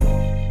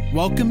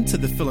Welcome to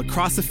the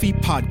Philocrosophy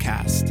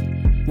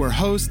Podcast, where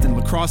host and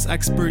lacrosse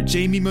expert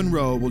Jamie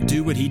Monroe will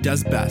do what he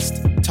does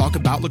best, talk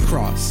about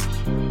lacrosse.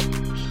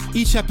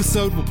 Each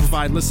episode will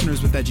provide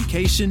listeners with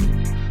education,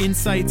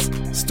 insights,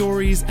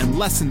 stories, and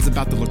lessons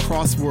about the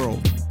lacrosse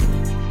world.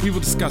 We will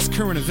discuss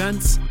current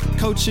events,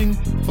 coaching,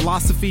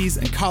 philosophies,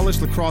 and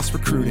college lacrosse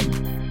recruiting.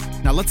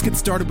 Now let's get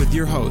started with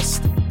your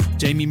host,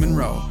 Jamie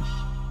Monroe.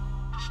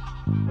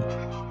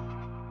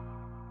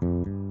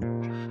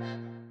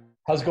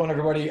 How's it going,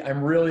 everybody?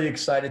 I'm really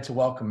excited to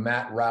welcome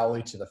Matt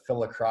Rowley to the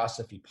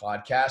Philocrosophy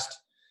Podcast.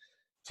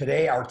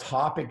 Today, our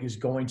topic is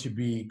going to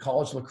be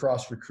college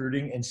lacrosse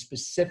recruiting and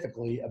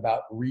specifically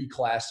about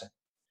reclassing.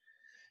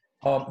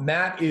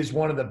 Matt is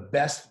one of the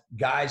best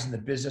guys in the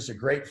business, a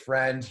great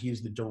friend. He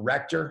is the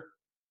director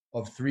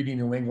of 3D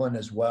New England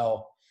as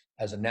well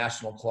as a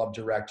national club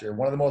director,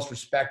 one of the most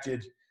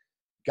respected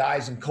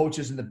guys and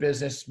coaches in the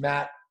business.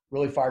 Matt,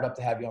 really fired up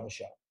to have you on the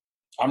show.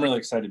 I'm really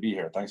excited to be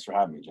here. Thanks for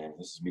having me, Jamie.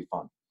 This is going to be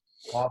fun.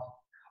 Awesome.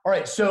 All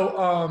right.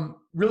 So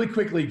really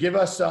quickly, give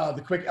us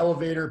the quick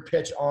elevator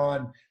pitch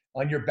on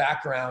your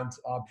background.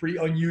 Pretty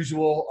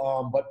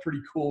unusual, but pretty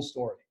cool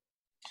story.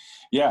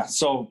 Yeah.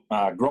 So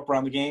grew up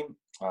around the game.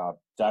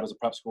 Dad was a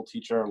prep school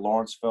teacher,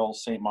 Lawrenceville,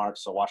 St.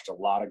 Mark's. So watched a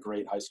lot of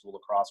great high school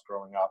lacrosse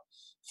growing up.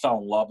 Fell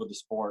in love with the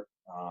sport.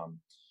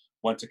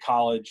 Went to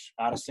college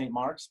out of St.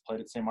 Mark's, played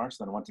at St. Mark's,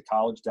 then went to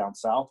college down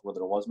south where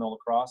there was no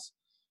lacrosse.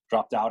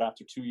 Dropped out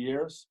after 2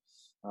 years.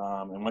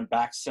 And went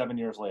back 7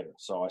 years later.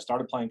 So I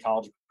started playing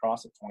college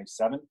lacrosse at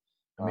 27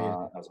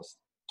 as a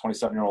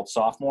 27-year-old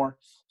sophomore,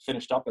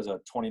 finished up as a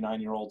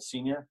 29-year-old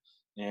senior,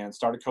 and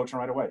started coaching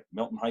right away.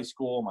 Milton High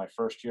School, my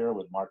first year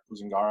with Mark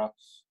Buzingara,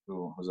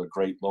 who was a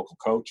great local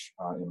coach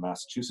in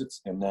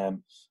Massachusetts, and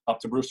then up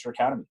to Brewster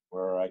Academy,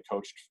 where I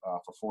coached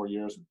for 4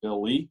 years with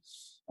Bill Lee,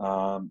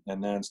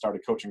 and then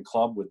started coaching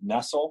club with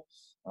Nestle,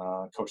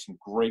 coached some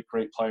great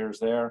players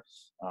there,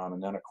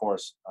 and then, of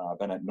course,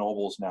 been at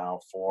Nobles now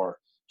for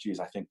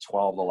I think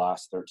 12 of the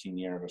last 13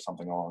 years or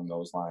something along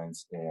those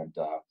lines, and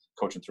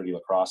coaching 3D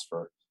lacrosse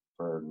for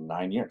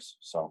 9 years.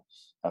 So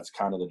that's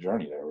kind of the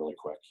journey there really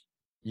quick.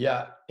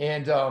 Yeah,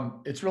 and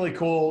it's really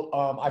cool.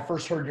 I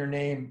first heard your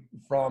name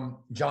from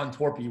John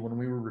Torpy when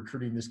we were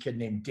recruiting this kid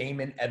named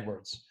Damon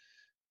Edwards.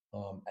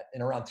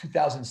 In around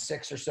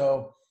 2006 or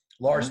so,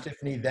 Lars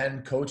Tiffany,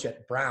 then coach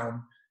at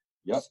Brown,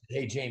 said,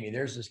 "Hey, Jamie,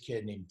 there's this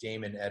kid named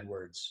Damon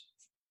Edwards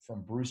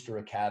from Brewster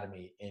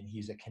Academy, and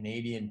he's a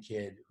Canadian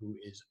kid who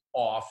is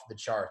off the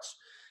charts."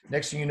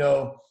 Next thing you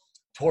know,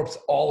 Torp's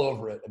all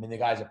over it. I mean, the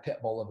guy's a pit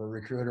bull of a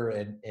recruiter,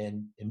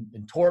 and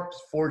Torp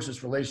forged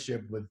this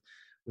relationship with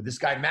this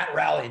guy, Matt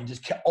Rowley, and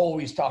just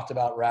always talked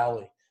about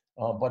Rowley.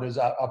 But it was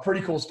a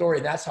pretty cool story,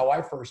 and that's how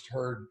I first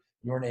heard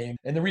your name.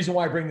 And the reason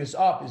why I bring this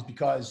up is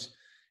because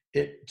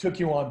it took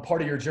you on,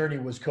 part of your journey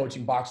was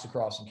coaching box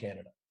lacrosse in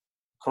Canada.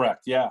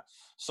 Correct, yeah.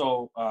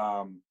 So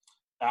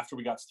after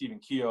we got Stephen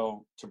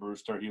Keogh to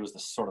Brewster, he was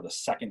the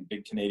second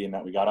big Canadian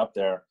that we got up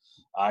there.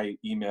 I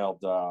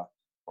emailed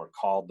or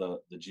called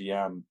the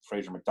GM,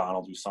 Fraser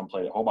McDonald, whose son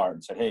played at Hobart,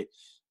 and said, "Hey,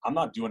 I'm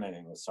not doing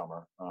anything this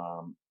summer.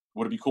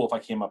 Would it be cool if I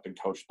came up and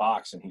coached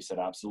box?" And he said,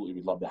 "Absolutely,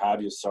 we'd love to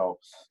have you." So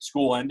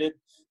school ended,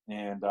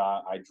 and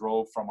I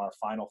drove from our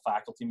final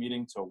faculty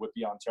meeting to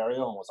Whitby,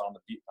 Ontario, and was on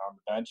the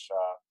bench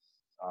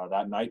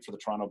that night for the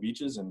Toronto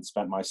Beaches, and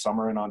spent my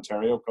summer in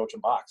Ontario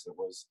coaching box. It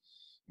was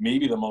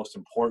maybe the most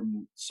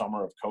important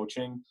summer of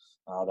coaching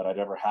that I'd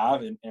ever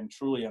have, and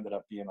truly ended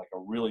up being like a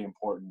really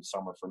important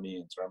summer for me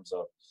in terms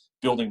of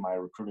building my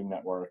recruiting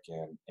network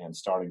and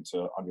starting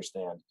to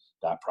understand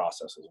that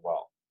process as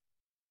well.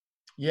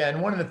 Yeah,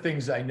 and one of the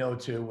things I know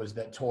too was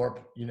that Torp,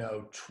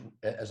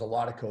 as a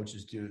lot of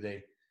coaches do,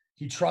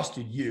 he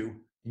trusted you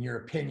and your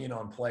opinion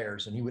on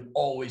players, and he would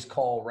always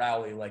call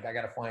Rowley, like, "I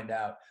got to find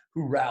out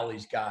who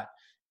Rowley's got."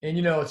 And,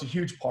 it's a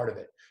huge part of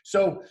it.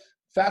 So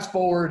fast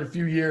forward a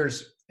few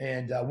years,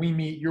 and we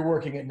meet. You're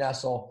working at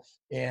Nestle,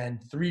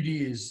 and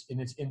 3D is in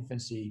its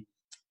infancy.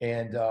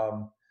 And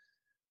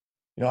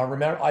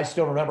I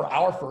still remember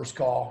our first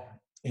call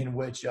in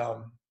which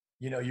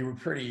you were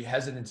pretty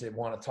hesitant to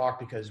want to talk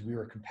because we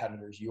were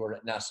competitors. You were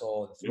at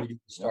Nestle, and 3D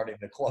was starting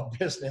the club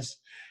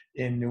business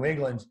in New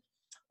England.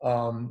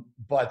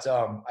 But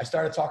I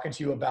started talking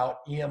to you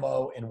about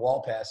EMO and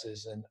wall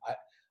passes, and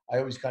I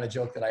always kind of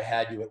joke that I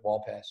had you at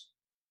wall pass.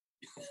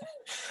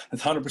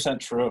 That's 100%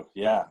 true.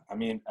 Yeah. I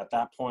mean, at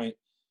that point,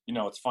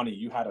 it's funny.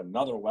 You had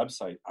another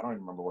website. I don't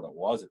even remember what it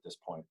was at this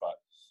point, but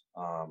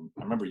I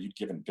remember you'd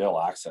given Bill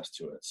access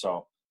to it.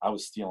 So I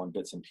was stealing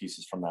bits and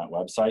pieces from that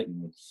website.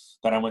 And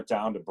then I went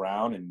down to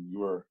Brown, and you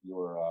were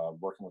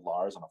working with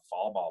Lars on a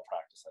fall ball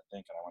practice, I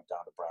think. And I went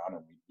down to Brown,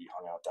 and we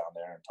hung out down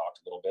there and talked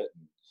a little bit.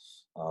 And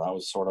that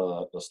was sort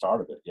of the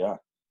start of it. Yeah.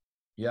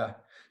 Yeah.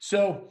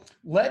 So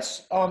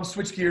let's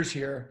switch gears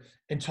here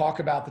and talk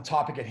about the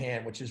topic at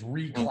hand, which is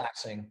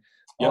reclassing.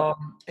 Yep.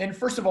 And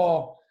first of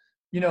all,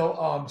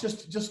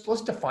 just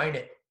let's define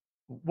it.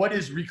 What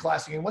is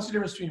reclassing, and what's the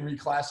difference between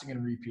reclassing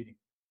and repeating?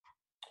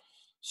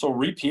 So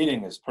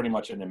repeating is pretty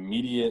much an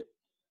immediate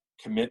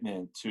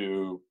commitment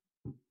to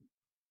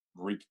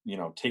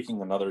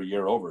taking another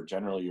year over,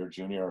 generally your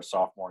junior or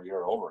sophomore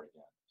year over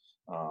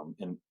again,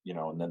 in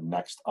the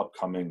next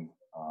upcoming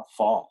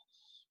fall.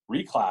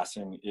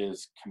 Reclassing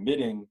is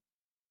committing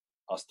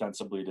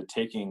ostensibly to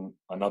taking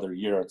another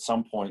year at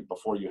some point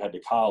before you head to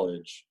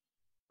college,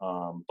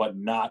 but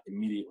not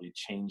immediately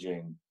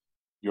changing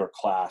your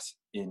class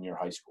in your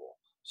high school.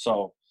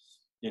 So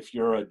if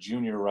you're a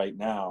junior right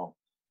now,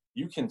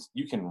 you can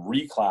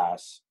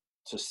reclass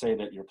to say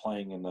that you're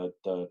playing in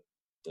the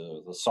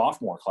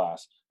sophomore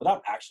class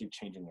without actually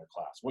changing their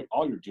class.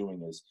 All you're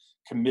doing is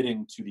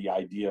committing to the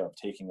idea of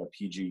taking a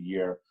PG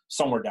year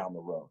somewhere down the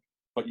road,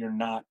 but you're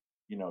not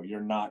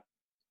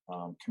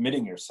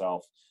committing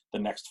yourself the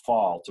next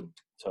fall to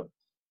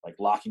like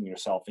locking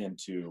yourself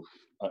into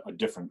a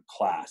different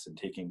class and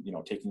taking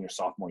your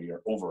sophomore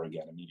year over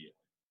again immediately.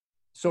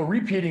 So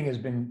repeating has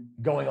been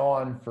going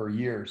on for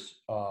years.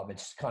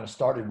 It's kind of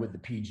started with the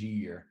PG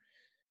year.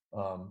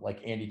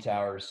 Like Andy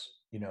Towers,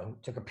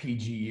 took a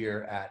PG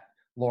year at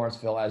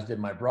Lawrenceville, as did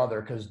my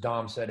brother, because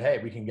Dom said, hey,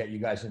 we can get you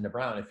guys into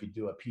Brown if you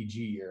do a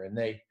PG year. And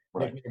they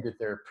named it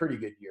their pretty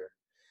good year.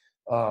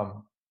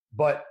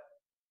 But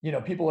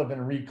people have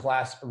been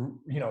reclassed.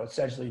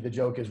 Essentially the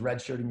joke is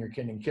redshirting your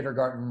kid in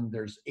kindergarten.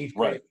 There's 8th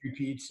grade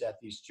repeats at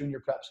these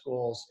junior prep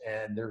schools,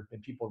 and there have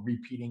been people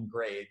repeating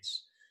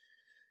grades.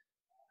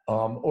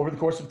 Over the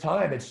course of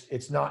time,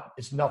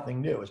 it's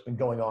nothing new. It's been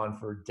going on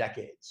for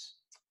decades.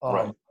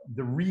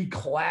 The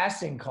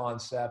reclassing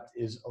concept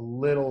is a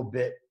little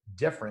bit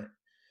different.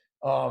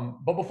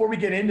 But before we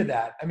get into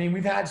that, I mean,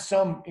 we've had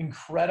some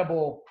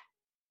incredible,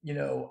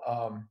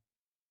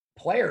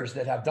 players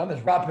that have done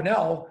this. Rob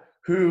Pannell,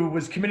 who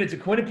was committed to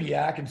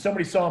Quinnipiac, and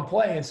somebody saw him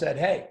play and said,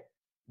 hey,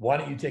 why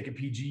don't you take a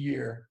PG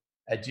year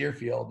at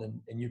Deerfield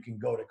and you can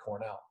go to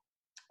Cornell.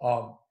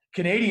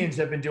 Canadians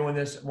have been doing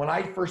this. When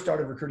I first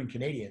started recruiting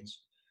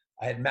Canadians,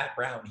 I had Matt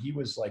Brown. He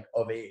was like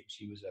of age.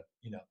 He was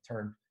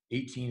turned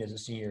 18 as a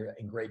senior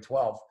in grade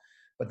 12.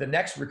 But the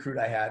next recruit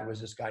I had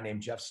was this guy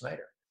named Jeff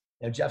Snyder.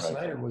 And Jeff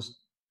Snyder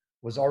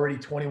was already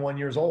 21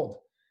 years old.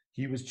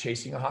 He was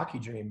chasing a hockey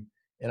dream.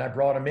 And I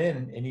brought him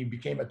in, and he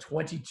became a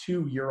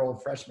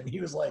 22-year-old freshman. He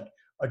was like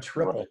a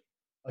triple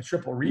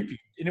repeat.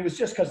 And it was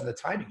just because of the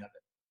timing of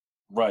it.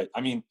 Right.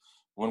 I mean,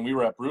 when we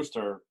were at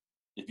Brewster,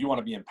 if you want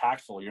to be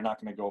impactful, you're not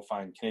going to go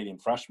find Canadian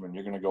freshmen.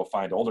 You're going to go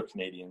find older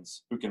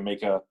Canadians who can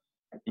make an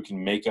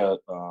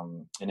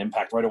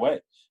impact right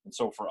away. And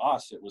so for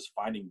us, it was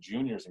finding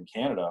juniors in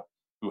Canada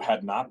who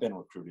had not been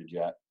recruited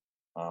yet,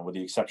 with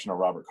the exception of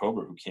Robert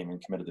Kober, who came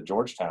and committed to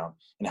Georgetown,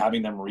 and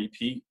having them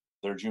repeat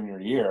their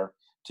junior year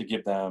to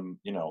give them,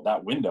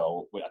 that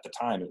window. At the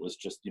time, it was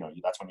just,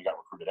 that's when you got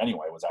recruited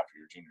anyway, was after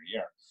your junior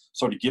year.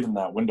 So to give them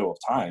that window of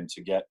time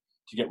to get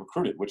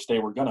recruited, which they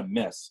were going to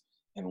miss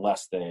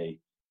unless they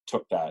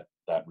took that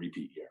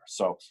repeat year.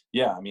 So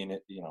yeah, I mean,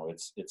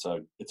 it's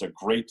a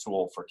great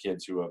tool for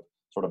kids who have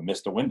sort of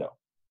missed a window.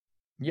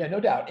 Yeah, no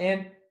doubt.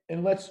 And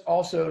let's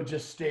also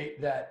just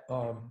state that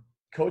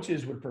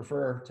coaches would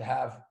prefer to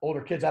have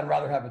older kids. I'd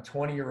rather have a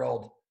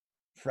 20-year-old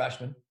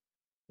freshman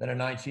than a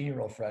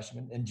 19-year-old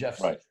freshman. In Jeff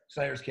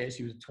Snyder's case,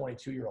 he was a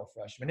 22-year-old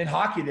freshman. In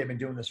hockey, they've been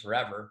doing this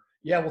forever.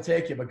 Yeah, we'll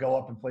take you, but go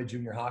up and play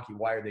junior hockey.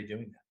 Why are they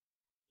doing that?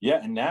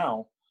 Yeah, and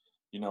now,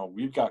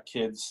 we've got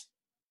kids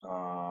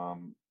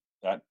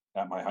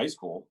at my high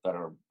school that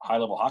are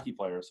high-level hockey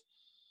players,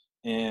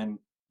 and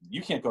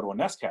you can't go to a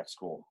NESCAC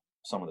school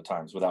some of the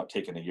times without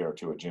taking a year or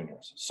two at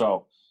juniors.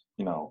 So,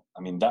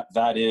 I mean,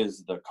 that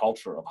is the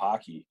culture of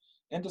hockey.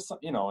 And just,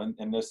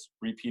 and this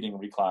repeating,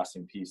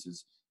 reclassing piece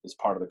is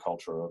part of the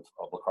culture of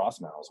lacrosse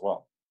now as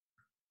well.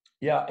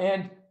 Yeah.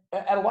 And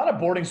at a lot of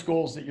boarding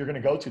schools that you're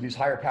going to go to, these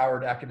higher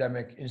powered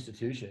academic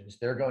institutions,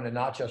 they're going to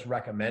not just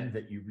recommend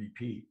that you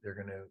repeat, they're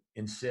going to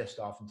insist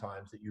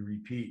oftentimes that you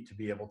repeat to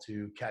be able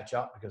to catch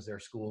up, because their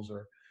schools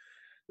are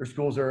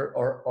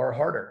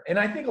harder. And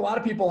I think a lot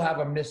of people have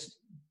a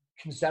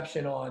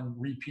misconception on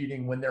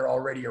repeating when they're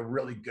already a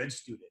really good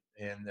student.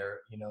 And they're,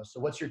 so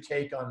what's your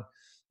take on,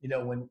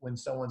 when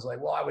someone's like,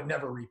 well, I would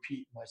never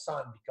repeat my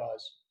son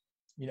because,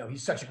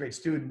 he's such a great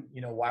student,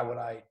 why would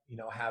I,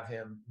 have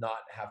him not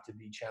have to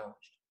be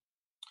challenged?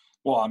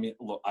 Well, I mean,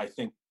 look, I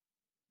think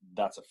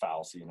that's a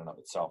fallacy in and of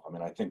itself. I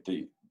mean, I think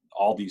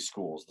all these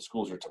schools, the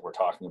schools we're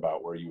talking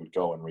about where you would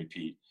go and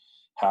repeat,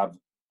 have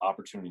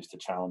opportunities to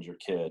challenge your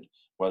kid,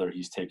 whether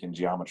he's taken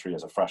geometry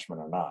as a freshman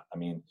or not. I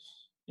mean,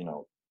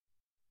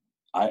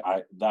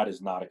 I that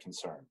is not a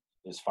concern,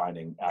 is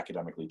finding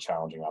academically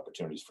challenging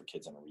opportunities for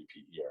kids in a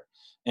repeat year.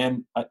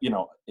 And,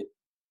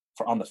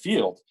 for on the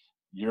field,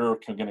 you're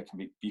going to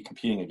be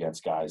competing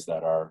against guys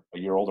that are a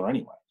year older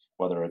anyway,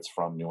 whether it's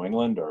from New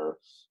England or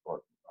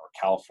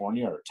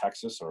California or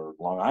Texas or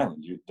Long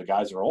Island. The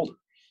guys are older.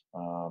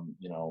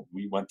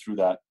 We went through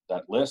that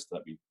list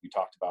that we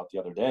talked about the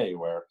other day,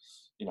 where,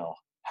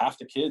 half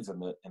the kids in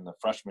the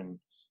freshman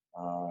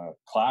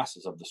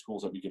classes of the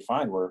schools that we could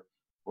find were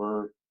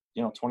 2000s.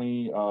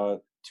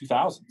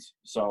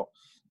 So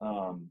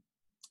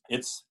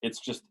it's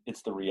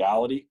the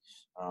reality.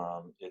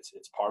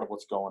 It's part of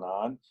what's going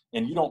on.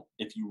 And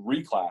if you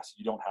reclass,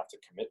 you don't have to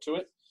commit to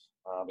it.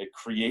 it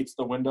creates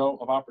the window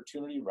of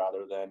opportunity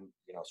rather than,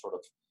 sort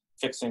of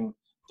fixing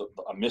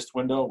a missed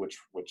window,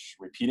 which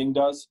repeating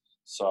does.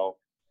 So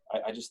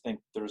I just think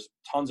there's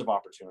tons of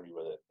opportunity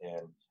with it,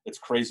 and it's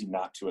crazy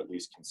not to at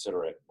least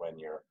consider it when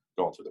you're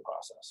going through the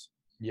process.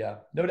 Yeah,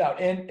 no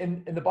doubt.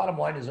 And the bottom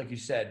line is, like you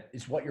said,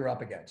 is what you're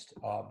up against.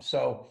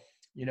 So,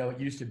 it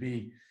used to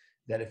be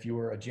that if you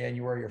were a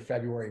January or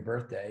February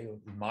birthday,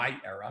 in my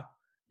era,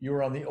 you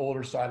were on the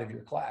older side of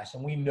your class.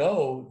 And we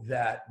know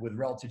that with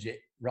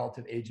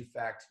relative age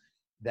effect,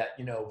 that,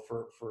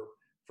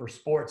 for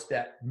sports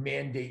that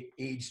mandate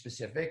age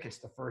specific, it's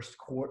the first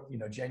quarter,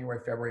 January,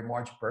 February,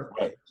 March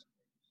birthdays Right.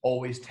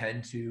 always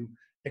tend to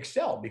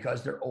excel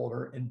because they're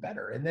older and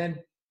better. And then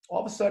all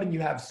of a sudden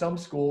you have some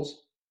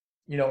schools,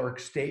 or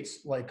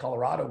states like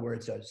Colorado where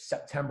it's a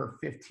September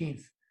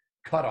 15th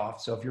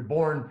cutoff. So if you're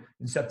born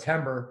in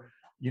September,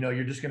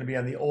 you're just going to be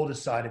on the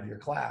oldest side of your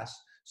class.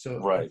 So,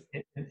 right.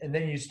 And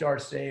then you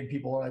start saying,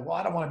 people are like, well,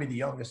 I don't want to be the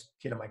youngest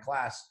kid in my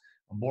class.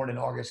 I'm born in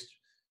August,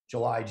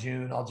 July,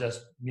 June. I'll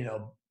just,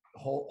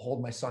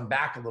 hold my son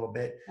back a little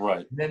bit.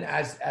 Right. And then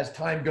as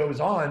time goes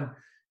on,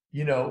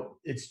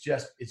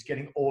 it's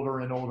getting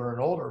older and older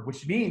and older,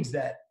 which means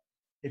that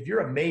if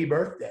you're a May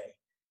birthday,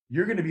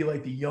 you're going to be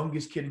like the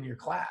youngest kid in your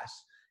class.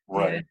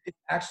 Right. And it's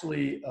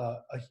actually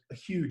a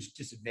huge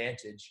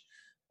disadvantage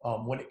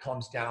when it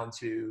comes down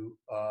to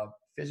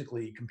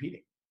physically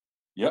competing.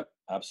 Yep.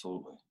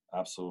 Absolutely.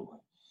 Absolutely.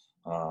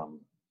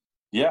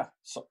 Yeah.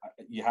 So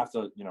you have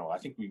to, I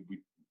think we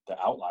the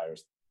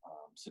outliers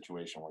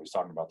situation where he's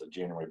talking about the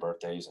January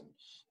birthdays and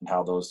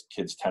how those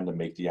kids tend to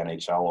make the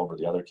NHL over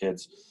the other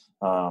kids.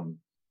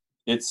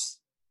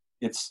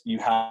 It's you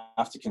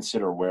have to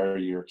consider where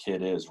your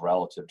kid is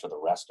relative to the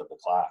rest of the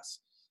class.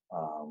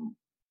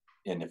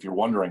 And if you're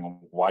wondering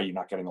why you're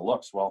not getting the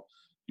looks, well,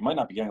 you might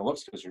not be getting the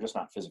looks because you're just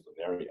not physically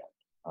there yet.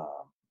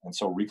 And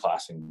so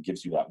reclassing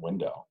gives you that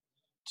window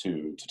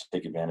to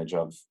take advantage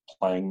of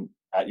playing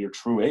at your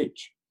true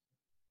age.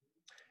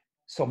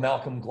 So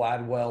Malcolm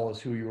Gladwell is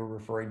who you were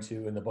referring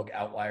to in the book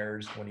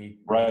Outliers when he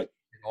right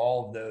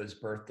all of those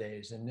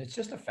birthdays, and it's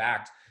just a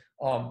fact.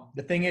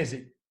 The thing is,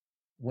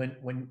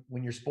 when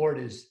your sport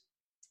is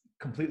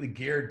completely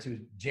geared to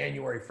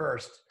January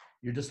 1st,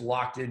 you're just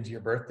locked into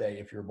your birthday.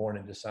 If you're born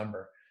in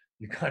December,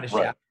 you're kind of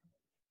shattered.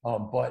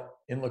 But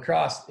in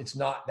lacrosse, it's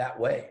not that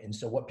way. And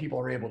so what people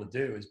are able to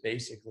do is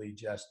basically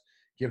just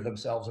give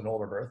themselves an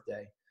older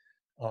birthday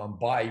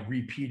by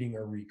repeating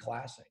or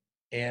reclassing.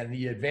 And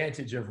the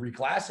advantage of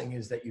reclassing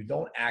is that you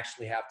don't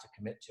actually have to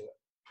commit to it.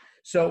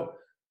 So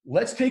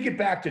let's take it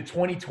back to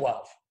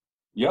 2012.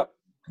 Yep.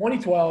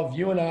 2012,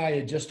 you and I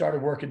had just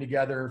started working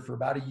together for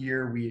about a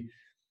year. We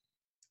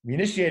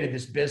initiated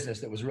this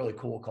business that was really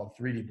cool called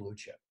 3D Blue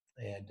Chip.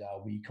 And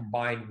we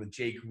combined with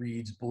Jake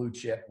Reed's Blue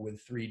Chip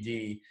with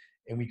 3D,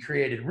 and we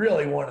created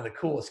really one of the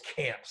coolest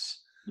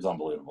camps. It was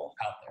unbelievable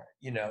out there.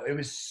 It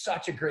was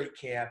such a great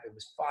camp. It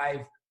was 5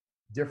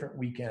 different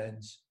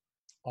weekends.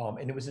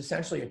 And it was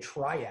essentially a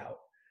tryout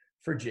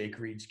for Jake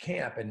Reed's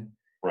camp. And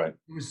right.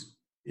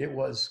 it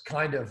was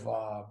kind of,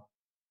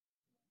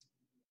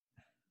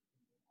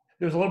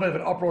 there was a little bit of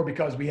an uproar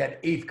because we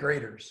had 8th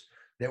graders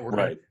that were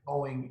right.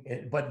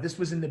 going, but this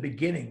was in the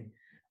beginning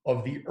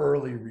of the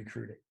early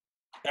recruiting.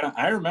 And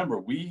I remember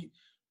we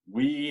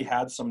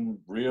had some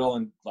real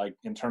and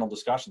internal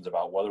discussions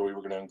about whether we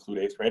were going to include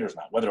 8th graders or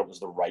not, whether it was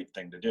the right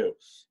thing to do.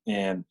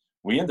 And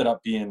we ended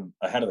up being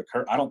ahead of the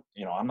curve. I'm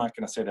not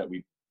going to say that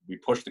we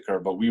pushed the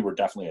curve, but we were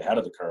definitely ahead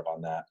of the curve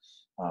on that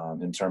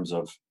in terms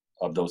of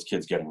those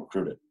kids getting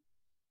recruited.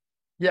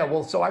 Yeah,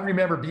 well, so I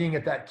remember being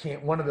at that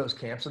camp, one of those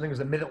camps. I think it was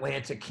the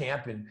Mid-Atlantic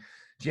camp in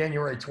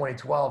January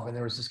 2012, and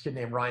there was this kid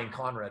named Ryan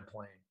Conrad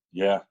playing.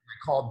 Yeah.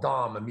 I called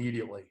Dom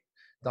immediately.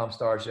 Dom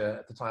Starsia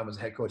at the time was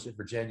head coach at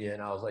Virginia,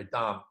 and I was like,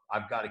 Dom,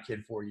 I've got a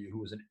kid for you who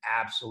was an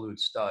absolute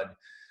stud.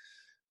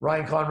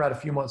 Ryan Conrad, a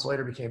few months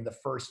later, became the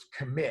first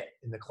commit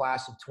in the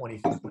class of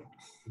 2015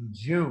 in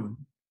June.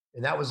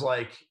 And that was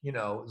like, it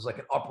was like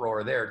an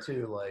uproar there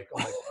too. Like, oh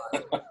my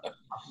God,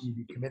 how can you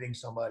be committing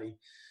somebody?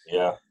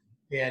 Yeah.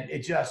 And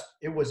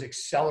it was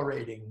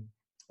accelerating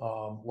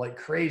like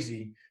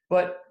crazy.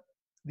 But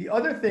the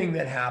other thing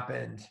that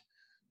happened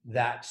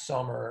that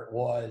summer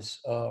was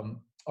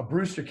a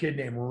Brewster kid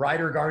named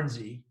Ryder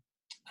Garnsey.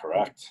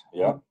 Correct.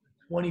 Yeah.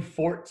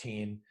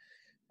 2014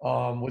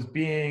 was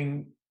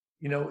being,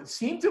 it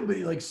seemed to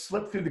be like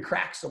slipped through the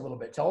cracks a little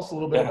bit. Tell us a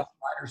little bit about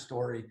Ryder's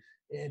story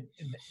and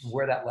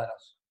where that led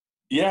us.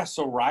 Yeah.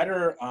 So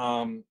Ryder,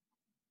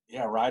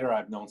 Ryder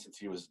I've known since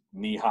he was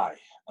knee high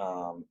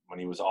when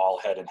he was all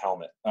head and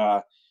helmet.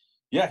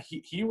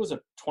 He was a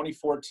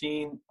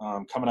 2014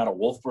 coming out of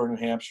Wolfboro, New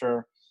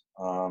Hampshire,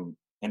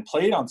 and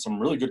played on some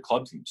really good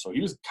club teams. So he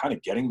was kind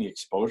of getting the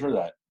exposure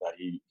that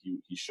he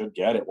should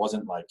get. It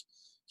wasn't like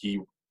he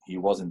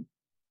wasn't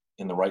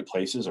in the right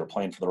places or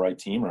playing for the right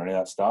team or any of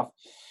that stuff.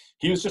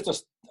 He was just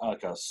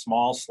a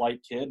small,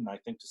 slight kid, and I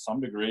think to some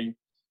degree,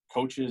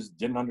 coaches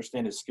didn't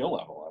understand his skill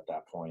level at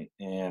that point.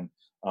 And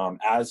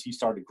as he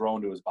started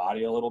growing to his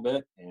body a little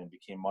bit and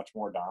became much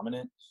more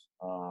dominant,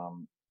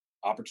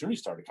 opportunities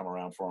started to come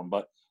around for him.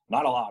 But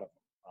Not a lot of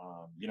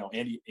them.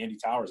 Andy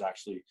Towers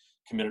actually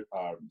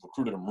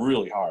recruited him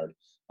really hard.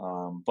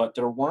 But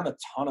there weren't a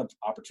ton of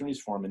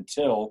opportunities for him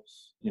until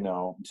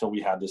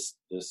we had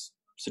this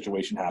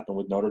situation happen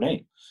with Notre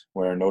Dame,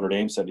 where Notre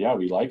Dame said, yeah,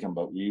 we like him,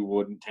 but we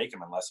wouldn't take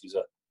him unless he's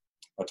a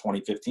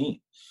 2015.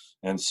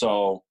 And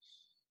so,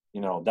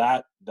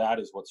 that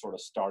is what sort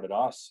of started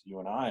us, you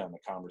and I, on the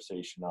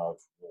conversation of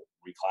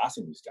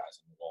reclassing these guys.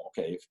 And well,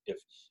 okay, if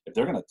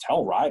they're going to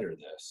tell Ryder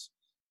this,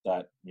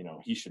 that,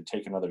 he should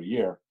take another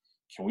year,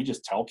 can we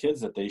just tell kids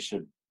that they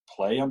should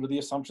play under the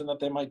assumption that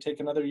they might take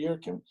another year?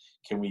 Can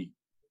we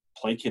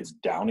play kids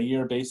down a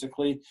year,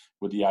 basically,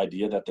 with the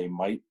idea that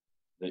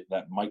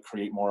that might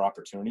create more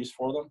opportunities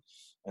for them?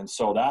 And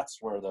so that's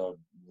where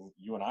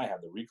you and I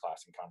had the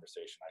reclassing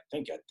conversation, I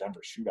think at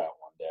Denver Shootout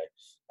one day.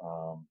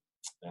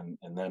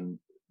 And then,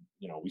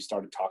 we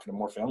started talking to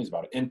more families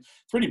about it. And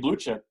 3D Blue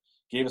Chip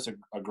gave us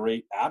a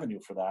great avenue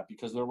for that,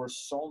 because there were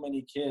so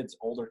many kids,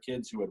 older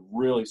kids, who had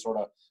really sort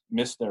of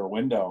missed their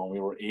window, and we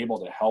were able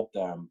to help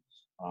them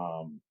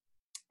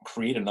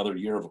create another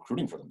year of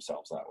recruiting for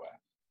themselves that way.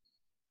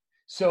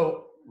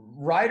 So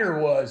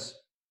Ryder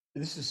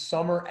this is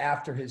summer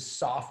after his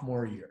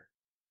sophomore year.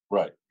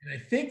 Right. And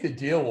I think the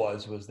deal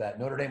was that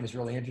Notre Dame was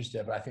really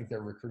interested, but I think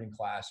their recruiting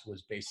class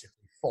was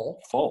basically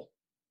full.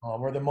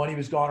 Where the money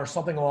was gone or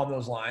something along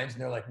those lines.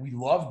 And they're like, we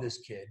love this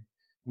kid.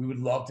 We would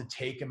love to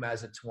take him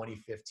as a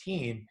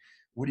 2015.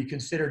 Would he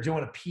consider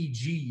doing a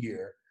PG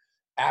year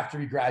after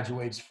he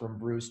graduates from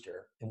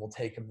Brewster, and we'll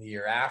take him the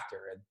year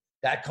after? And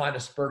that kind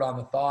of spurred on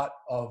the thought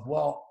of,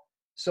 well,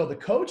 so the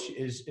coach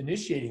is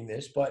initiating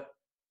this, but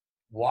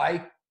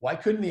why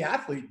couldn't the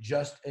athlete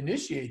just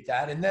initiate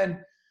that? And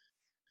then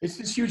it's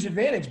this huge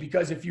advantage,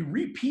 because if you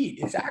repeat,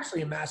 it's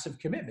actually a massive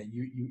commitment.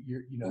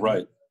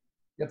 Right.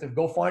 You have to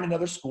go find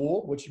another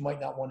school, which you might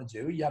not want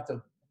to do. You have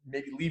to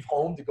maybe leave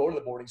home to go to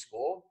the boarding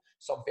school.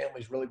 Some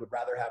families really would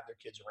rather have their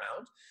kids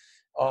around.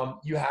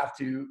 You have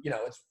to,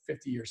 it's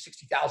 $50,000 or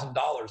 $60,000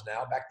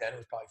 now. Back then it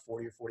was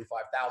probably $40,000 or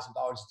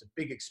 $45,000. It's a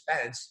big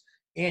expense,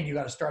 and you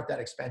got to start that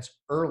expense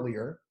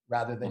earlier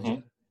rather than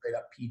just straight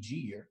up PG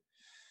year.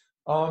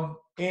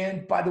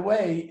 And by the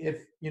way,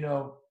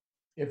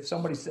 if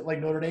somebody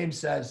like Notre Dame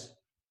says,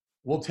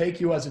 we'll take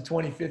you as a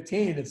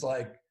 2015, it's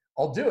like,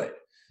 I'll do it.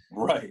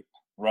 Right.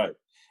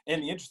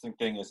 And the interesting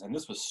thing is, and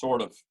this was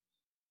sort of,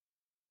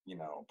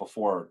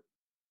 before,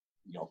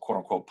 quote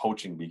unquote,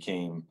 poaching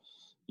became,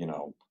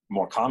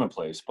 more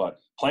commonplace, but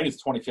playing as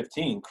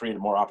 2015 created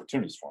more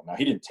opportunities for him. Now,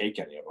 he didn't take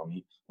any of them.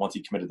 Once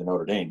he committed to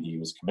Notre Dame, he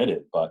was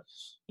committed, but,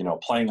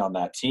 playing on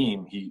that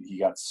team, he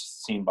got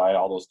seen by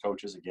all those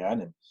coaches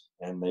again,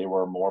 and they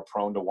were more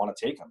prone to want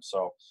to take him.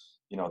 So,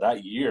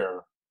 that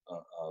year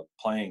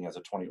playing as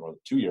a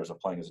 2 years of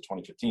playing as a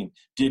 2015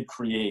 did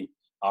create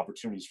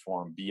opportunities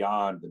for him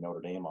beyond the Notre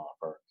Dame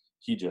offer.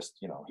 He just,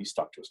 he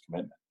stuck to his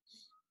commitment.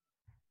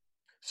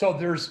 So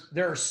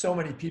there are so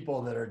many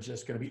people that are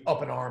just going to be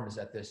up in arms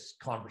at this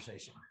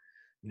conversation.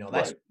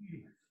 That's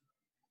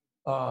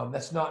right.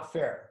 That's not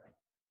fair.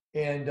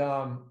 And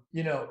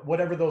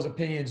whatever those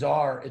opinions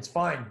are, it's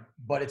fine,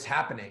 but it's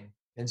happening.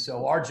 And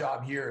so our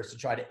job here is to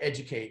try to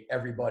educate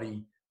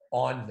everybody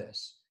on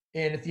this.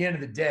 And at the end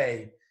of the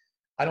day,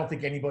 I don't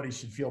think anybody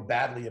should feel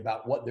badly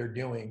about what they're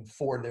doing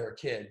for their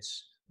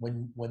kids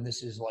when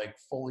this is like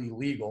fully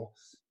legal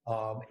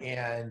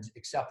and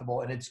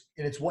acceptable, and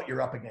it's what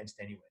you're up against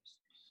anyways.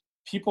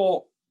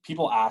 People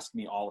ask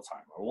me all the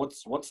time,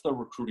 what's the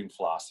recruiting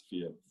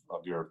philosophy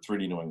of your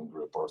 3D New England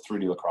group or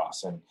 3D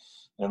Lacrosse?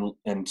 And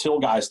until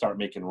guys start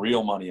making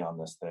real money on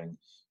this thing,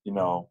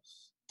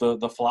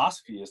 the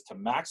philosophy is to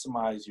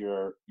maximize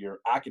your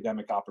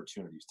academic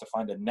opportunities, to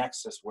find a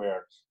nexus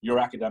where your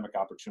academic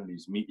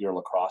opportunities meet your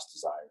lacrosse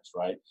desires,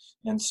 right?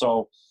 And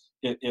so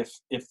if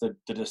the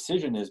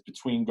decision is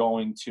between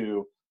going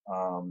to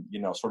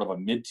sort of a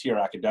mid-tier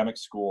academic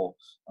school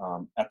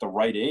at the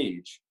right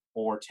age,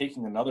 or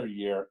taking another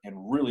year and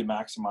really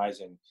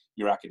maximizing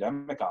your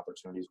academic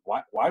opportunities,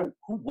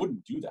 who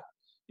wouldn't do that?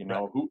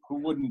 Right. Who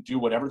wouldn't do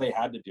whatever they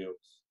had to do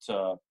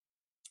to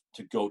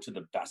go to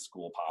the best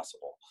school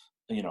possible,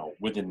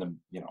 within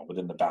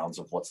the bounds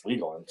of what's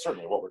legal. And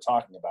certainly what we're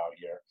talking about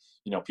here,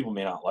 people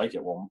may not like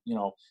it. Well,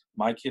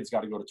 my kid's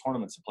got to go to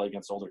tournaments and play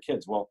against older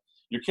kids. Well,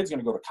 your kid's going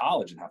to go to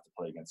college and have to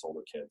play against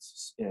older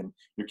kids, and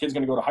your kid's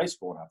going to go to high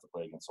school and have to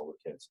play against older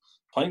kids.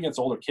 Playing against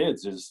older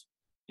kids is,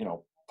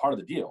 part of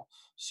the deal.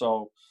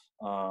 So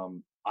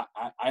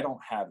I don't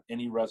have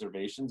any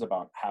reservations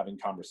about having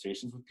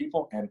conversations with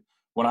people. And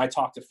when I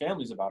talk to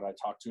families about it, I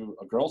talked to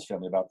a girl's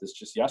family about this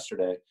just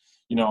yesterday.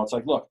 It's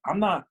like, look,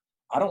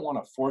 I don't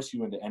want to force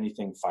you into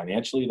anything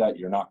financially that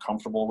you're not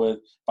comfortable with,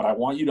 but I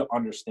want you to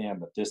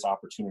understand that this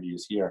opportunity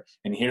is here,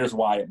 and here's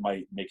why it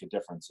might make a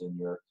difference in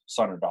your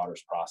son or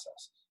daughter's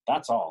process.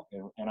 That's all.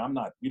 And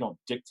we don't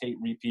dictate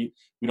repeat.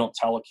 We don't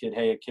tell a kid,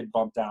 hey, a kid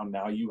bumped down,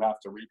 now you have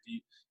to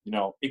repeat.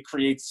 It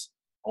creates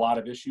a lot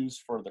of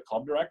issues for the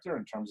club director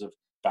in terms of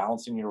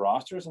balancing your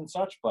rosters and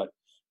such, but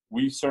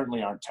we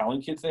certainly aren't telling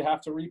kids they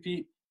have to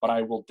repeat. but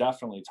I will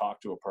definitely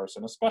talk to a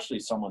person, especially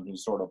someone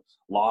who's sort of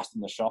lost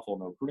in the shuffle in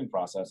the recruiting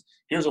process.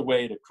 Here's a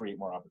way to create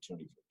more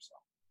opportunity for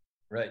yourself.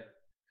 Right.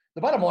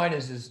 The bottom line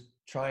is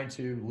trying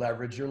to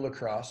leverage your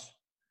lacrosse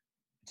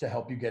to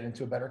help you get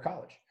into a better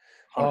college.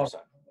 100%.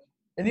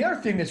 And the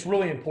other thing that's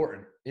really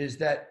important is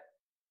that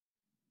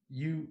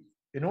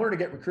in order to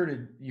get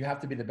recruited, you have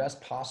to be the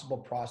best possible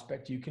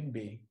prospect you can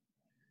be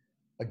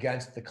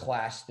against the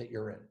class that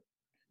you're in.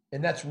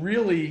 And that's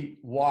really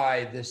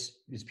why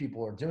these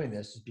people are doing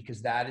this, is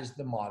because that is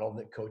the model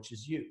that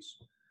coaches use.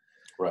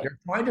 Right. They're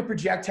trying to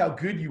project how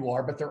good you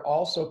are, but they're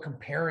also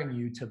comparing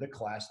you to the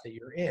class that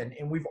you're in.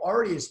 And we've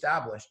already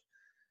established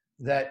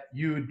that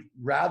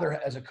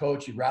as a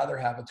coach, you'd rather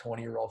have a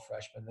 20-year-old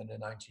freshman than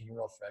a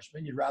 19-year-old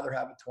freshman. You'd rather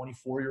have a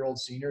 24-year-old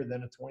senior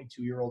than a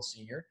 22-year-old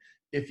senior,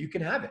 if you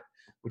can have it,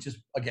 which is,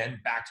 again,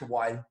 back to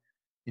why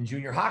in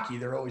junior hockey,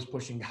 they're always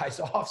pushing guys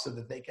off so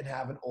that they can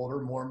have an older,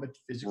 more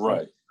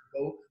physical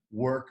go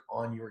work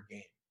on your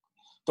game.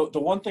 The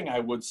one thing I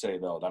would say,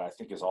 though, that I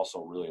think is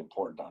also really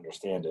important to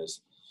understand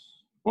is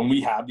when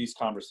we have these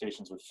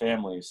conversations with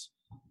families,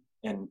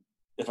 and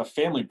if a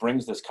family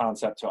brings this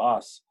concept to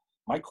us,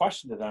 my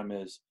question to them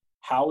is,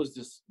 how is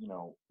this,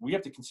 we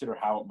have to consider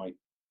how it might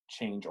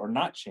change or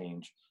not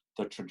change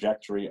the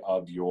trajectory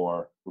of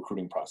your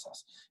recruiting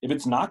process. If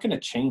it's not going to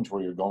change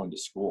where you're going to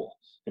school,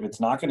 if it's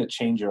not going to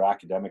change your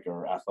academic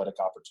or athletic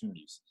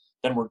opportunities,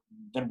 then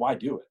why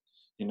do it?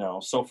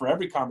 So for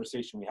every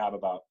conversation we have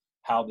about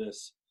how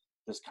this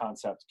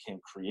concept can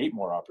create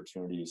more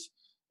opportunities,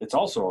 it's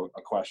also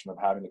a question of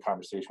having the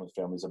conversation with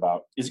families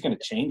about, is it going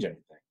to change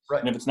anything? Right.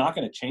 And if it's not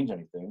going to change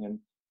anything,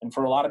 and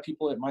for a lot of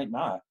people it might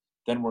not,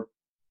 then we're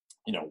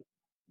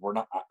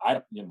not,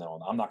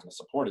 I'm not going to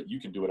support it. You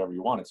can do whatever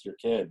you want. It's your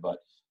kid, but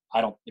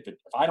if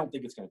I don't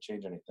think it's going to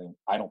change anything,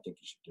 I don't think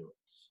you should do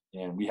it.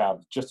 And we have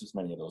just as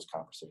many of those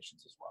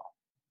conversations as well.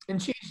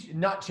 And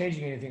not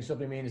changing anything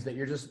simply means that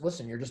you're just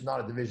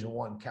not a Division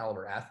I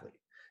caliber athlete.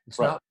 It's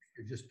right. not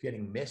you're just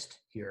getting missed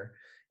here.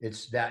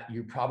 It's that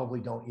you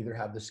probably don't either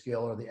have the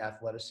skill or the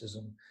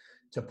athleticism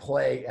to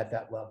play at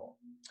that level.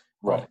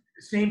 Right. At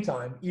the same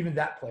time, even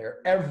that player,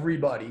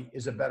 everybody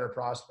is a better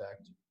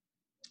prospect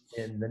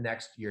in the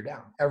next year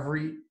down.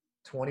 Every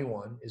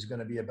 21 is going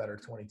to be a better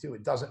 22.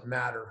 It doesn't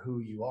matter who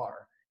you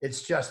are.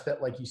 It's just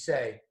that, like you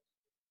say,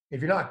 if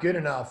you're not good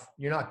enough,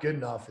 you're not good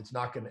enough. It's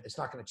not going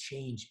to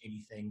change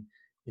anything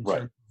in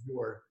terms of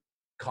your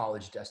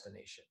college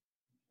destination.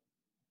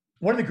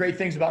 One of the great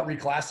things about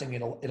reclassing,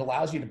 it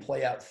allows you to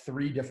play out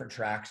 3 different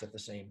tracks at the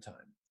same time.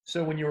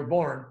 So when you were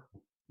born,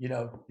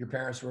 your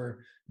parents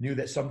knew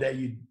that someday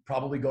you'd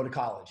probably go to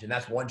college, and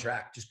that's one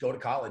track. Just go to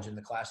college in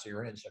the class that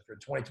you're in. So if you're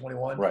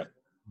 2021,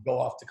 go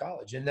off to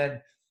college. And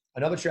then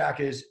another track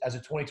is, as a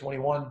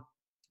 2021,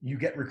 you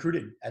get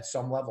recruited at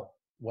some level,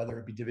 whether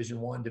it be Division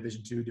I,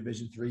 Division II,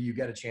 Division III, you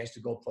get a chance to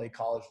go play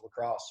college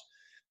lacrosse.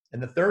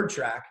 And the third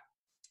track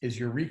is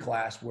your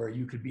reclass, where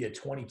you could be a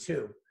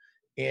 22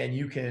 and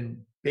you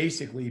can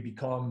basically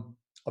become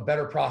a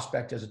better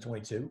prospect as a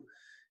 22.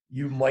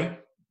 You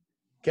might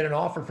get an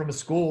offer from a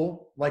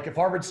school. Like if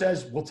Harvard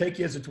says, we'll take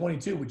you as a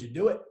 22, would you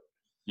do it?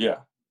 Yeah.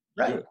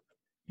 Right.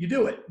 You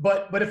do it.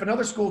 But if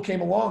another school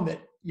came along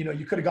that,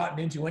 you could have gotten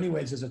into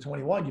anyways as a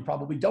 21, you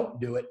probably don't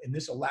do it. And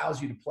this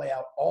allows you to play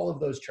out all of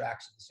those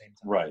tracks at the same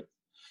time. Right.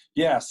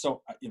 Yeah.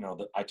 So,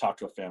 I talked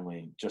to a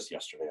family just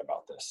yesterday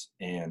about this,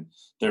 and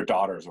their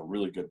daughter is a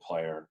really good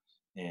player.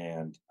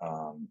 And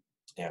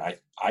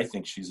I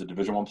think she's a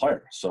Division I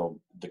player. So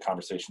the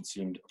conversation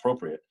seemed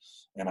appropriate.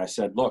 And I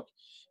said, look,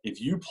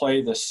 if you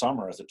play this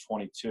summer as a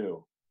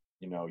 22,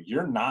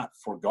 you're not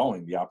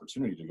foregoing the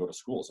opportunity to go to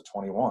school as a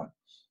 21.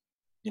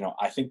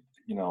 I think,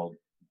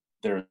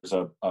 there's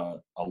a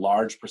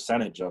large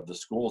percentage of the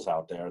schools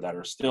out there that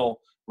are still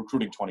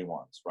recruiting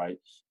 21s, right?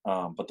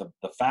 But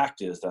the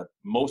fact is that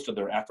most of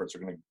their efforts are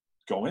going to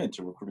go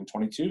into recruiting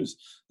 22s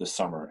this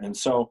summer. And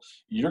so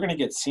you're going to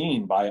get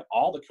seen by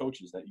all the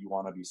coaches that you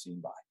want to be seen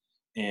by.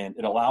 And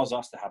it allows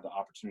us to have the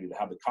opportunity to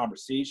have the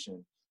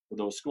conversation with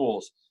those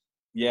schools.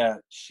 Yeah,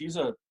 she's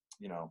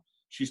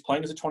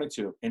playing as a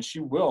 22, and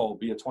she will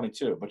be a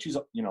 22, but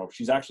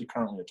she's actually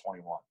currently a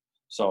 21.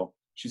 So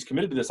she's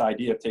committed to this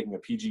idea of taking a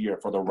PG year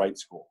for the right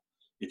school.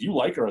 If you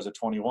like her as a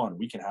 21,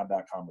 we can have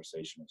that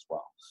conversation as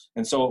well.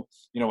 And so,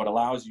 it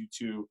allows you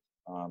to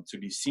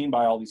be seen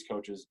by all these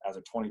coaches as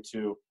a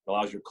 22. It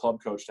allows your club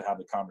coach to have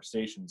the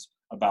conversations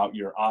about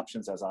your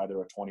options as either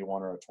a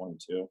 21 or a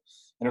 22.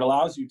 And it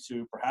allows you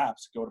to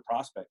perhaps go to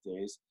prospect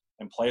days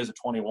and play as a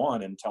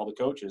 21 and tell the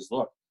coaches,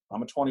 look,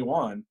 I'm a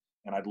 21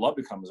 and I'd love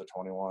to come as a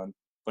 21,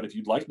 but if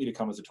you'd like me to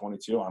come as a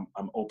 22,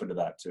 I'm open to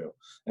that too.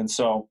 And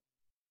so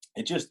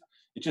it just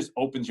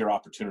opens your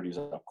opportunities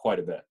up quite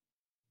a bit.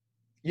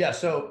 Yeah.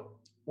 So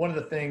one of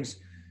the things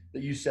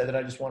that you said that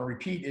I just want to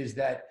repeat is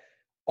that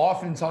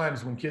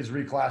oftentimes when kids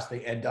reclass,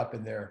 they end up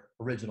in their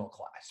original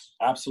class.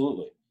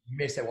 Absolutely. You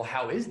may say, well,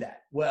 how is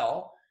that?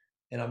 Well,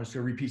 and I'm just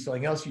going to repeat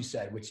something else you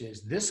said, which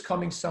is this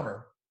coming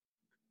summer,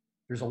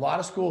 there's a lot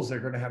of schools that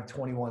are going to have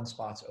 21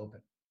 spots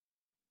open.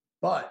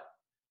 But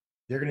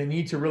they're going to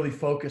need to really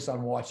focus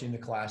on watching the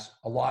class.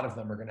 A lot of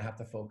them are going to have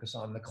to focus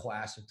on the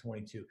class of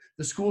 22.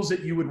 The schools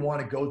that you would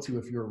want to go to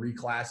if you're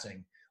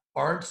reclassing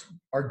are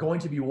going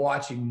to be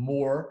watching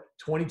more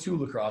 22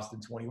 lacrosse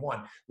than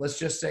 21. Let's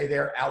just say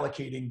they're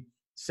allocating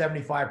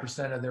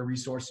 75% of their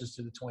resources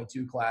to the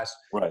 22 class,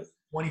 right?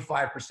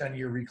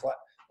 25%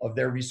 of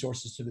their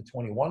resources to the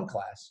 21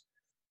 class.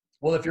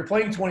 Well, if you're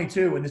playing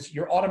 22 and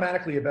you're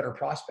automatically a better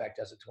prospect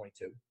as a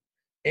 22,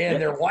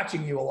 and they're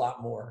watching you a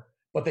lot more,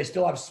 but they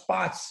still have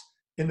spots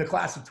in the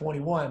class of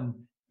 21,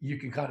 you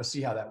can kind of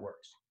see how that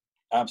works.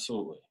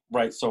 Absolutely.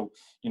 Right. So,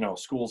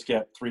 schools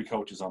get 3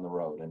 coaches on the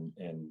road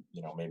and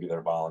maybe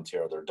their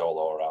volunteer or their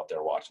dolo are out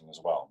there watching as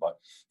well. But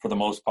for the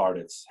most part,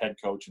 it's head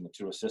coach and the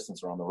 2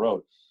 assistants are on the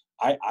road.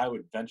 I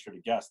would venture to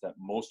guess that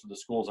most of the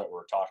schools that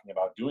we're talking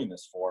about doing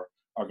this for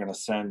are going to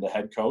send the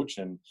head coach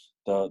and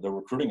the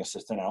recruiting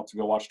assistant out to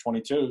go watch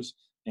 22s.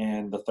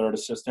 And the third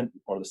assistant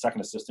or the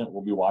second assistant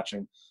will be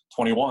watching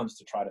 21s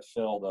to try to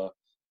fill the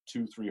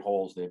 2-3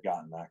 holes they've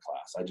got in that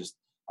class.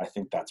 I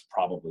think that's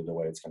probably the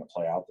way it's going to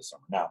play out this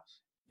summer. Now,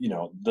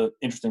 the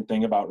interesting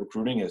thing about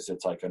recruiting is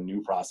it's like a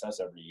new process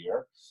every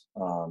year,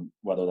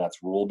 whether that's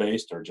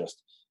rule-based or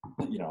just,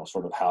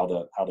 sort of how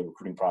the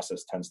recruiting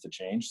process tends to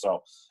change.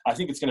 So I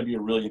think it's going to be a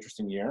really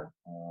interesting year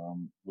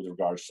with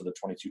regards to the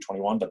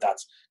 22-21, but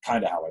that's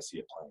kind of how I see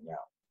it playing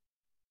out.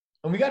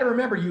 And we got to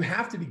remember, you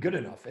have to be good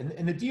enough.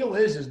 And the deal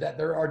is that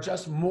there are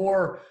just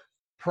more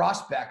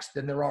prospects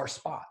than there are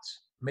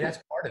spots. I mean, that's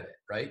part of it,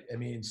 right? I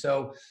mean,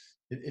 so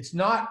it's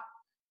not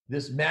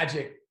this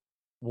magic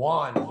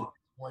wand that's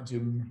going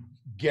to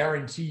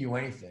guarantee you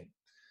anything,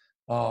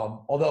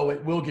 although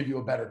it will give you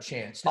a better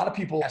chance. A lot of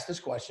people ask this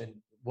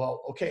question,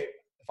 well, okay,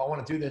 if I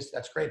want to do this,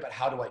 that's great, but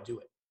how do I do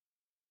it?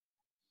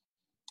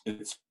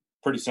 It's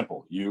pretty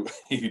simple. You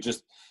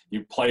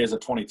play as a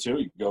 22.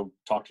 You go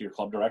talk to your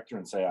club director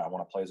and say, I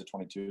want to play as a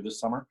 22 this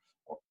summer,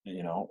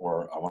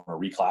 or I want to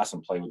reclass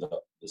and play with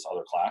this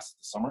other class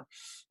this summer.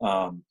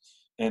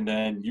 And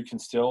then you can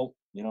still,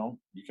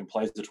 you can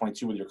play as a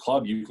 22 with your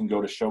club. You can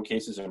go to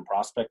showcases and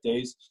prospect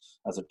days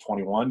as a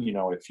 21.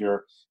 If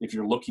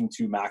you're looking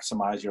to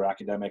maximize your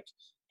academic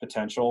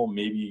potential,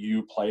 maybe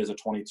you play as a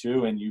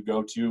 22 and you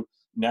go to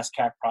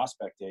NESCAC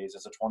prospect days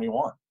as a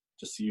 21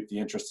 to see if the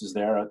interest is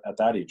there at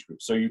that age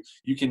group. So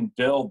you can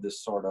build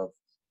this sort of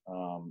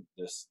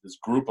this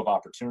group of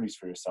opportunities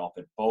for yourself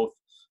at both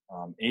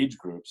age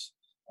groups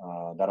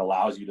that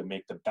allows you to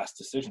make the best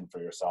decision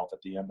for yourself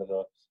at the end of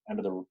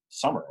the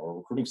summer or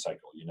recruiting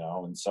cycle,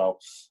 And so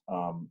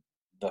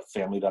the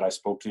family that I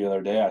spoke to the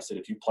other day, I said,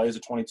 if you play as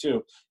a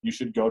 22, you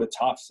should go to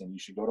Tufts and you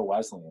should go to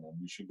Wesleyan and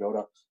you should go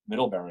to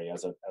Middlebury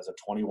as a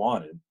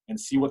 21 and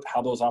see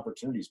how those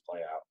opportunities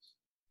play out.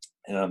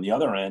 And on the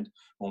other end,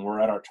 when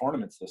we're at our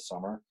tournaments this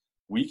summer,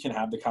 we can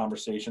have the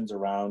conversations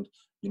around,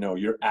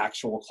 your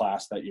actual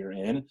class that you're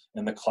in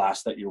and the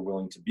class that you're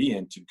willing to be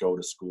in to go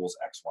to schools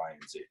X, Y,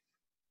 and Z.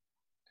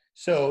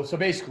 So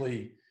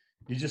basically,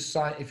 you just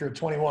sign, if you're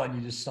 21,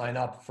 you just sign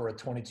up for a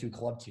 22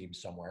 club team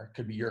somewhere.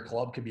 Could be your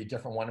club, could be a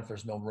different one if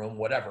there's no room,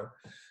 whatever.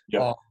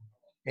 Yeah.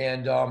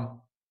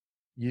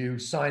 You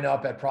sign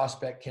up at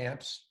prospect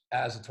camps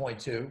as a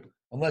 22,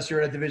 unless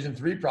you're at a Division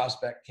III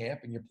prospect camp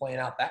and you're playing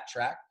out that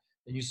track,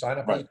 then you sign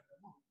up. Right.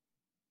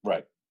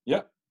 Right.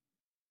 Yeah.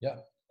 Yeah.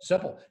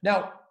 Simple.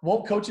 Now,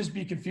 won't coaches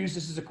be confused?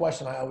 This is a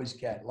question I always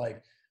get.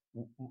 Like,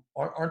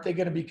 aren't they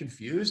going to be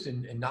confused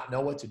and not know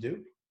what to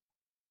do?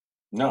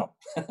 No,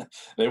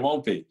 they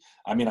won't be.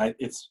 I mean,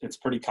 it's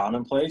pretty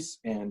commonplace,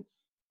 and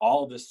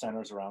all of this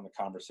centers around the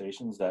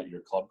conversations that your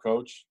club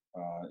coach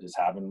is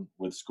having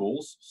with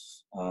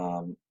schools,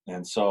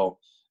 and so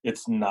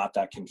it's not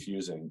that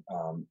confusing.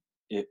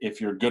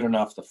 If you're good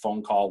enough, the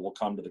phone call will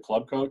come to the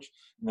club coach,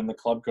 and then the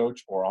club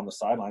coach, or on the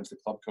sidelines, the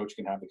club coach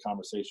can have the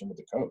conversation with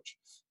the coach.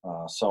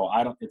 So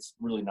it's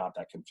really not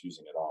that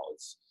confusing at all.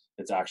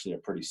 It's actually a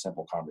pretty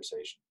simple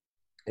conversation.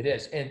 It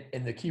is,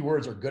 and the key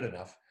words are good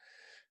enough.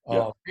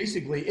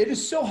 Basically, it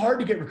is so hard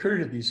to get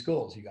recruited at these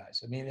schools, you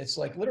guys. I mean, it's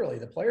like literally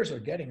the players are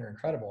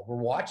incredible. We're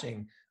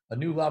watching a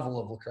new level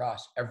of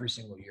lacrosse every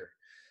single year.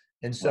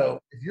 And so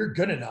if you're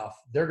good enough,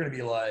 they're going to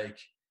be like,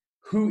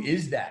 who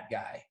is that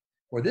guy?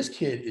 Or this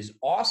kid is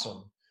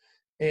awesome.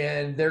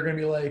 And they're going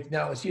to be like,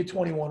 now, is he a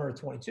 21 or a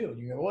 22?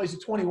 And you go, well, he's a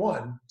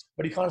 21,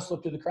 but he kind of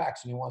slipped through the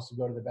cracks and he wants to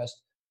go to the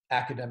best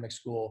academic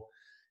school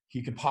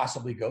he could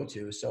possibly go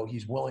to. So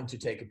he's willing to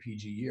take a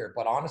PG year.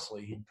 But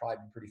honestly, he'd probably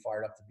be pretty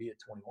fired up to be at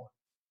 21.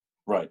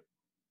 Right.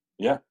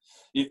 Yeah.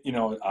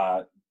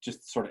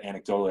 Just sort of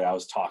anecdotally, I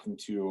was talking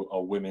to a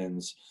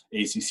women's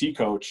ACC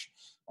coach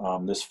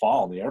this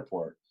fall in the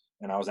airport,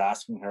 and I was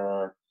asking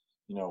her,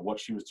 what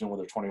she was doing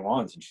with her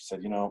 21s. And she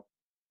said,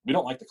 we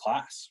don't like the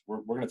class. We're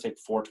going to take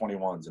 4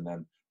 21s and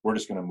then we're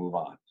just going to move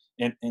on.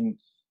 And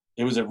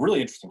it was a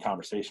really interesting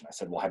conversation. I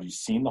said, well, have you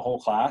seen the whole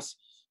class?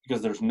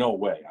 Because there's no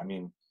way. I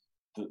mean,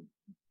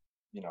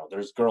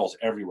 there's girls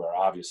everywhere,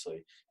 obviously.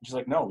 And she's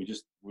like, no,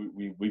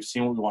 we've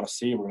seen what we want to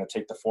see. We're going to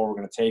take the 4 we're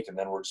going to take, and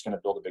then we're just going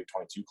to build a big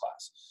 22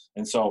 class.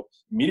 And so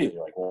immediately,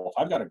 like, well,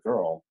 if I've got a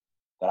girl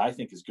that I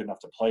think is good enough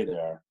to play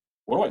there,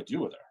 what do I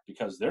do with her?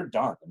 Because they're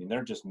done. I mean,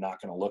 they're just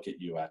not going to look at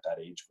you at that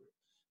age group.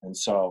 And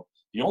so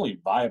the only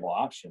viable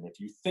option, if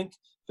you think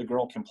the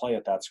girl can play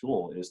at that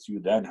school, is to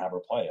then have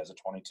her play as a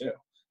 22.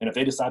 And if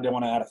they decide they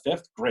want to add a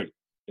fifth, great.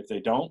 If they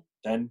don't,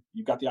 then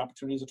you've got the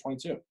opportunity as a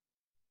 22.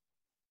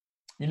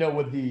 You know,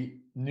 with the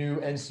new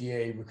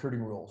NCAA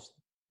recruiting rules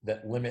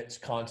that limits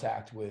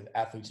contact with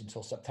athletes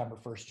until September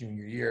 1st,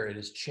 junior year, it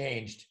has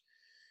changed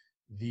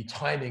the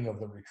timing of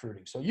the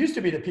recruiting. So it used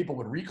to be that people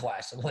would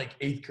reclass in like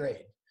 8th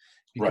grade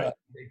because Right.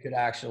 they could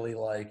actually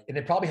and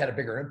it probably had a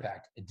bigger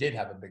impact. It did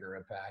have a bigger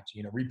impact.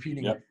 You know,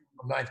 repeating Yep.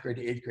 from 9th grade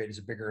to 8th grade is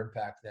a bigger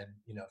impact than,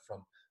 you know,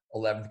 from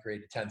 11th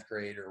grade to 10th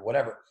grade or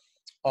whatever.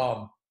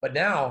 But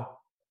now,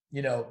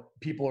 you know,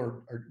 people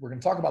are we're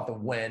going to talk about the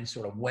when,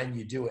 sort of when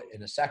you do it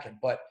in a second.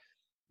 But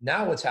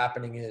now what's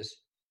happening is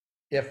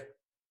if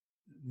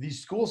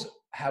these schools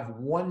have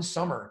one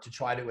summer to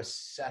try to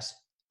assess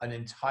an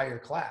entire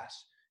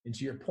class, and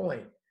to your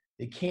point,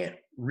 they can't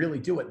really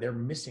do it. They're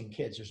missing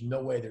kids. There's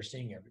no way they're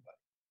seeing everybody.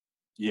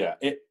 Yeah,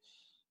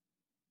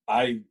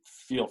 I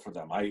feel for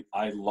them.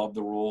 I love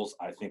the rules.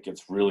 I think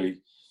it's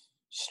really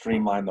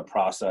streamlined the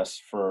process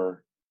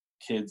for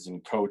kids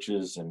and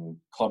coaches and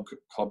club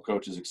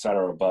coaches, et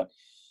cetera. But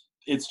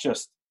it's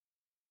just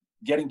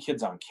getting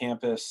kids on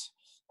campus,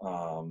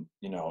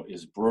 you know,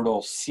 is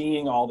brutal.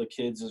 Seeing all the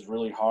kids is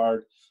really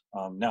hard.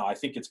 Now, I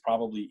think it's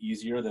probably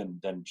easier than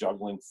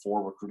juggling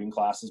 4 recruiting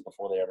classes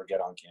before they ever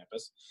get on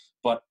campus.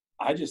 But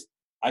I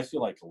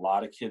feel like a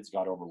lot of kids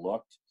got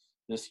overlooked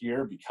this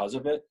year because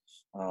of it.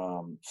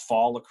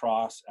 Fall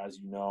lacrosse, as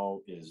you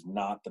know, is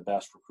not the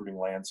best recruiting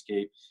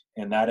landscape.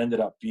 And that ended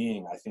up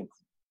being, I think,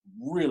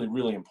 really,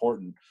 really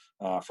important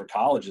for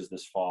colleges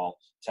this fall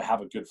to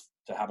have a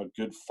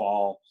good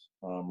fall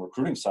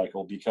recruiting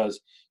cycle, because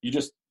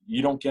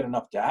you don't get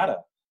enough data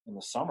in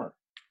the summer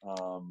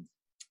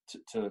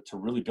to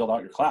really build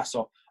out your class.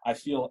 So I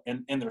feel,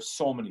 and there's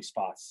so many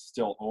spots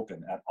still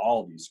open at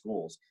all of these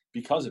schools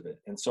because of it.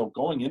 And so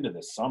going into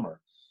this summer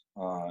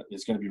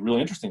is going to be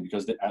really interesting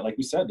because like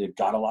we said, they've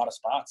got a lot of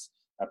spots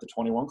at the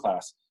 21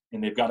 class,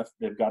 and they've got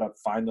to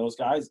find those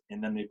guys,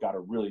 and then they've got to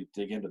really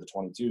dig into the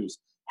 22s,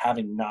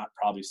 having not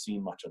probably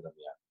seen much of them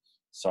yet.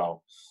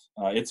 So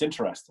it's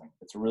interesting.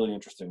 It's a really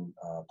interesting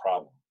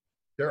problem.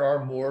 There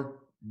are more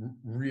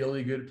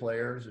really good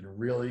players and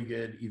really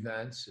good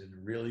events and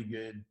really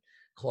good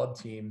club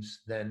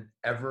teams than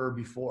ever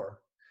before.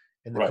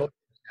 And the Right. coaching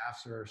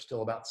staffs are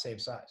still about the same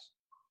size.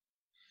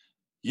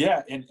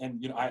 Yeah. And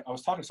you know, I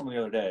was talking to someone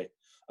the other day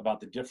about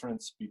the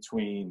difference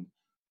between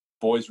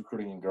boys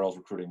recruiting and girls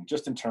recruiting,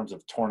 just in terms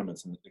of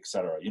tournaments and et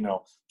cetera. You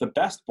know, the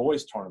best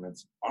boys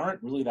tournaments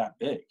aren't really that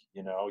big.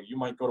 You know, you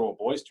might go to a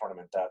boys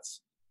tournament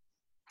that's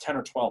 10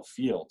 or 12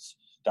 fields.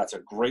 That's a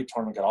great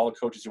tournament, got all the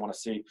coaches you want to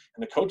see,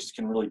 and the coaches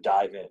can really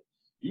dive in.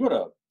 You go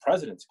to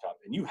President's Cup,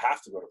 and you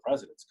have to go to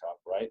President's Cup,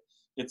 right?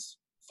 It's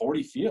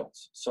 40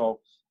 fields. So,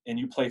 and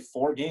you play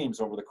 4 games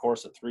over the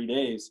course of 3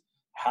 days.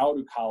 How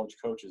do college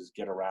coaches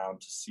get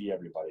around to see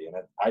everybody? And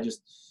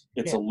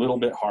it's a little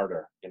bit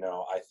harder, you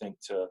know, I think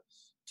to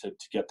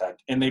get that.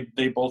 And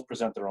they both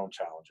present their own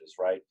challenges,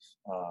 right?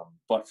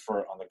 But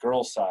on the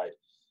girls' side,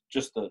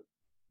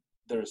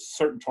 there's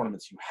certain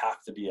tournaments you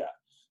have to be at.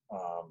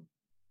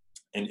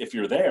 And if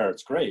you're there,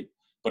 it's great,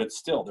 but it's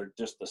still, they're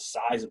just, the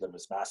size of them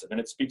is massive. And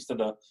it speaks to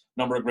the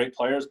number of great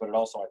players, but it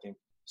also, I think,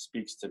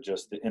 speaks to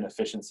just the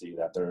inefficiency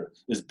that there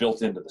is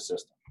built into the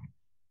system.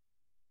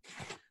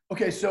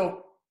 Okay,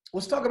 so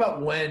let's talk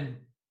about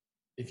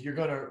if you're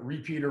going to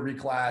repeat or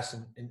reclass,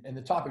 and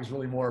the topic is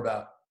really more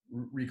about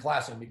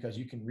reclassing, because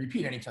you can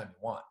repeat anytime you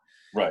want.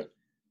 Right.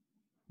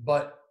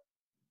 But,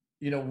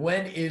 you know,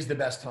 when is the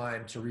best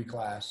time to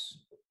reclass,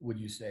 would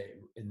you say,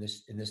 in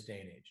this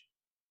day and age?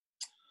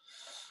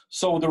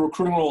 So the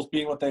recruiting rules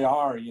being what they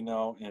are, you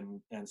know,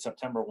 and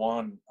September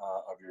 1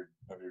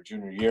 of your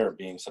junior year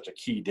being such a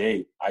key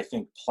date, I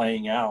think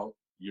playing out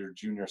your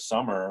junior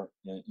summer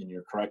in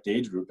your correct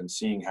age group and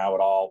seeing how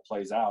it all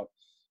plays out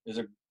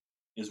is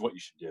what you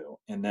should do.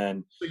 And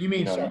then, so you mean,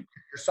 you know, your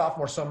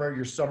sophomore summer,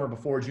 your summer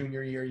before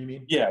junior year, you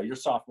mean? Yeah, your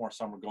sophomore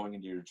summer going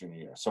into your junior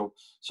year. So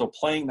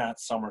playing that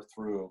summer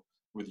through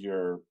with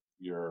your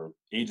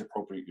age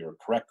appropriate, your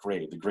correct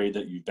grade, the grade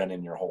that you've been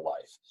in your whole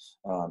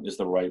life, is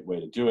the right way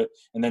to do it.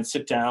 And then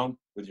sit down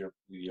with your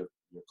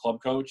club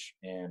coach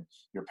and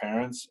your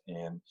parents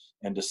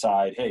and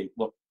decide, hey,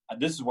 look,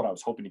 this is what I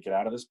was hoping to get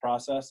out of this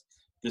process.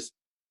 This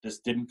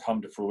didn't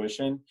come to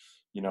fruition.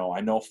 You know,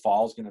 I know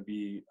fall is going to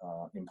be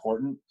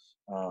important,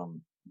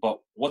 but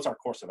what's our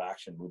course of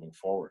action moving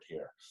forward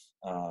here?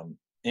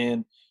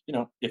 And you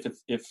know,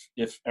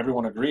 if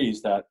everyone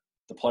agrees that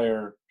the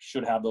player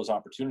should have those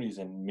opportunities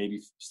and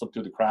maybe slip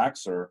through the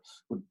cracks, or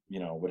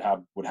would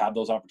have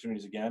those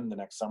opportunities again the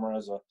next summer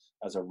as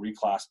a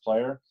reclass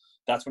player,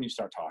 that's when you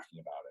start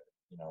talking about it.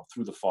 You know,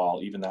 through the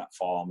fall, even that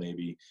fall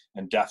maybe,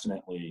 and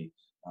definitely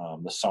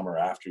the summer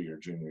after your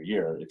junior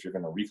year, if you're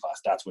going to reclass,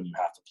 that's when you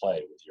have to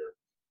play with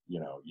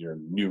your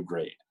new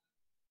grade.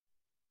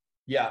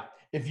 Yeah,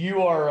 if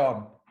you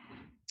are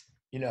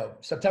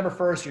September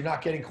 1st, you're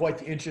not getting quite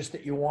the interest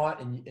that you want,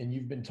 and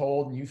you've been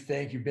told and you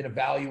think you've been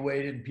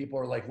evaluated, and people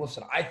are like,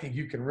 listen, I think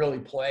you can really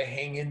play,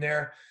 hang in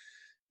there.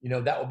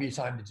 That would be a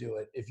time to do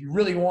it. If you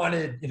really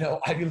wanted,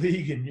 Ivy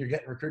League and you're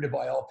getting recruited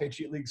by all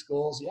Patriot League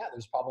schools, yeah,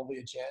 there's probably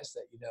a chance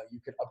that, you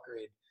could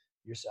upgrade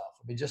yourself.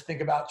 I mean, just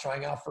think about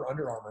trying out for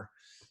Under Armour.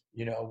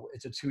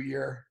 It's a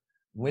 2-year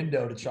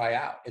window to try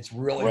out. It's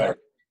really hard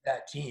to get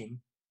that team,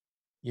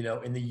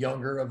 in the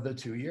younger of the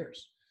 2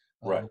 years.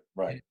 Right.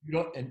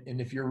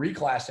 And if you're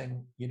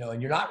reclassing,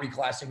 and you're not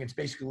reclassing, it's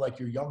basically like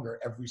you're younger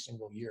every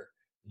single year.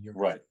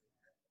 Right.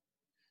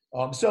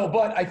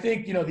 But I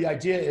think, the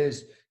idea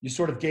is you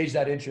sort of gauge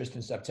that interest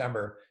in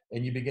September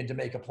and you begin to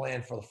make a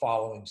plan for the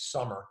following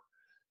summer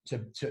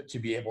to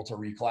be able to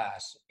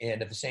reclass.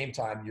 And at the same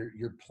time,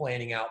 you're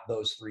planning out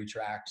those 3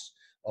 tracks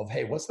of,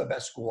 hey, what's the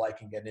best school I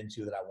can get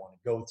into that I want to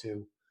go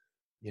to,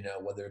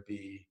 whether it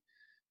be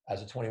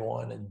as a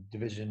 21 in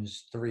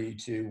divisions 3,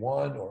 2,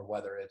 1, or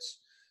whether it's,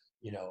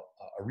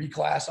 a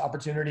reclass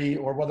opportunity,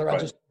 or whether I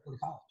just go to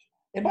college.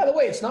 And by the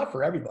way, it's not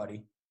for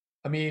everybody.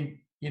 I mean,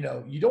 you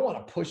don't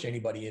want to push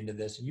anybody into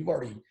this, and you've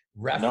already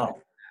referenced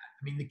that.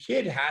 I mean, the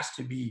kid has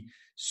to be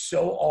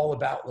so all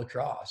about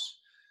lacrosse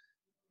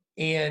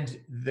and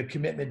the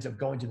commitment of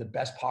going to the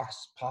best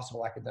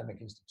possible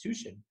academic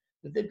institution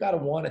that they've got to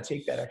want to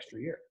take that extra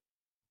year.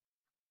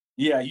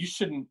 Yeah,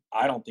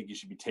 I don't think you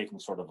should be taking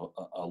sort of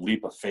a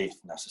leap of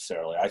faith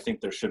necessarily. I think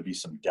there should be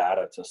some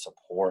data to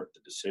support the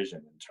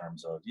decision in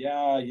terms of,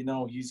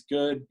 he's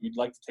good. We'd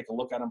like to take a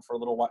look at him for a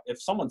little while. If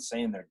someone's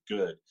saying they're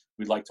good,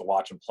 we'd like to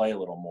watch him play a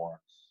little more.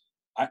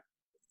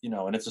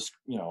 And it's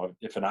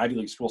if an Ivy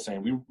League school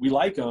saying, we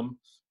like him,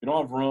 we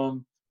don't have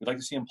room, we'd like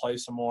to see him play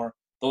some more.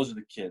 Those are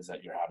the kids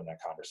that you're having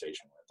that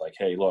conversation with. Like,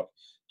 hey, look,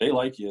 they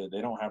like you,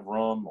 they don't have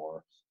room,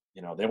 or,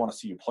 they want to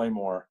see you play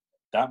more.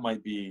 That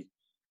might be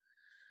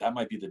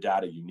the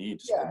data you need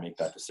to sort of make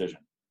that decision.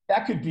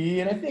 That could be.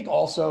 And I think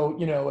also,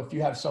 if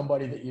you have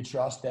somebody that you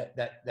trust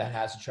that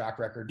has a track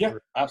record. Yeah,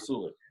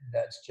 absolutely.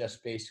 That's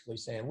just basically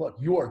saying, look,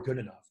 you are good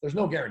enough. There's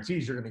no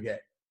guarantees you're going to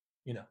get,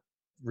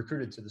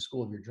 recruited to the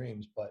school of your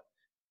dreams, but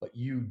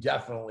you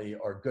definitely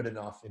are good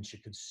enough and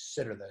should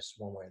consider this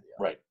one way or the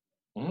other. Right.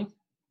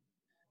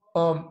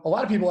 Mm-hmm. A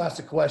lot of people ask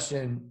the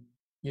question,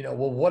 well,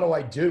 what do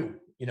I do,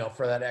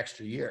 for that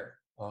extra year?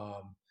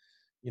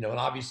 And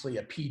obviously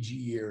a PG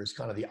year is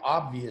kind of the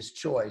obvious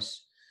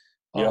choice.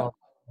 Yeah.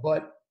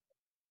 But,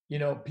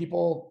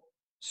 people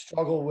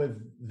struggle with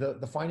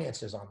the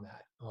finances on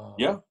that.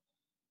 Yeah.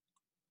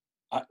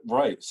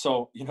 Right.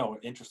 So,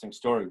 interesting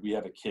story. We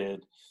have a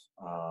kid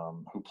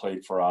who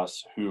played for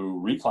us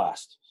who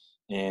reclassed,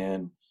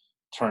 and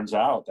turns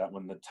out that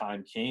when the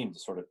time came to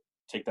sort of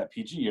take that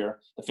PG year,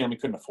 the family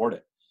couldn't afford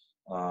it.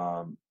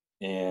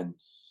 And,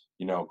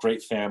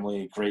 great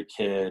family, great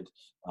kid.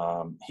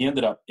 He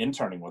ended up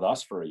interning with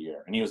us for a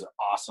year, and he was an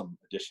awesome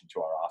addition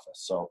to our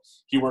office. So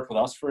he worked with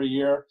us for a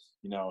year.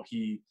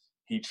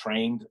 He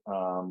trained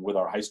with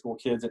our high school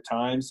kids at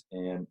times,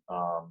 and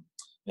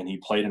he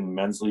played in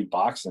men's league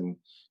boxing.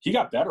 He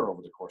got better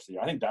over the course of the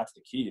year. I think that's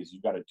the key, is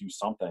you've got to do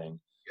something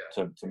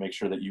to make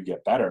sure that you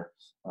get better.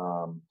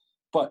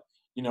 But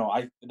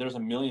there's a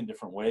million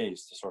different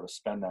ways to sort of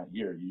spend that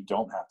year. You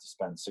don't have to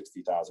spend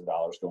 $60,000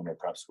 going to a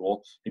prep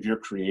school. If you're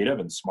creative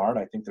and smart,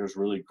 I think there's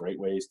really great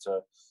ways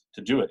to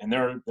do it. And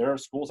there are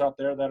schools out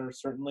there that are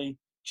certainly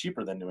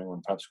cheaper than New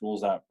England prep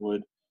schools that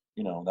would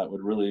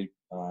really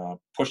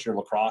push your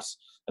lacrosse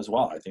as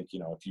well. I think,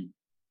 if you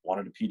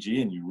wanted a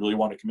PG and you really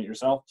want to commit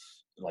yourself,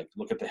 like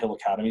look at the Hill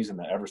Academies and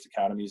the Everest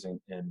Academies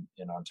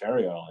in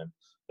Ontario, and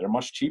they're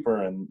much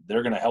cheaper, and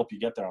they're going to help you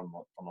get there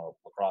from a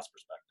lacrosse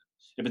perspective.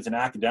 If it's an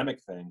academic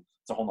thing,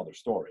 it's a whole other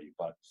story.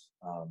 But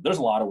there's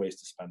a lot of ways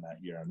to spend that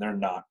year, and they're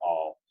not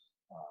all.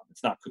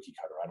 It's not cookie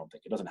cutter. I don't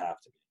think it doesn't have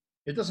to be.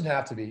 It doesn't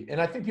have to be, and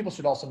I think people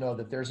should also know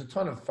that there's a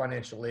ton of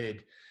financial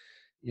aid.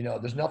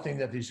 There's nothing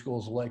that these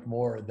schools like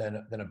more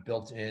than a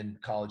built-in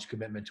college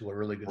commitment to a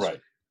really good. Right.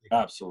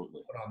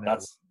 Absolutely.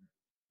 That's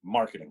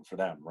marketing for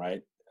them,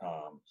 right?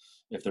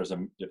 If there's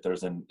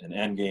an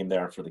end game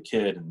there for the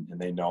kid, and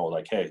they know,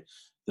 like, hey,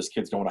 this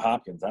kid's going to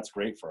Hopkins, that's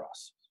great for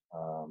us.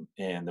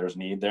 And there's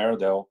need there.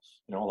 They'll,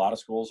 a lot of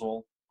schools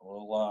will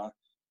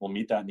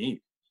meet that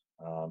need.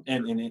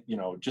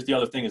 Just the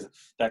other thing is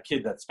that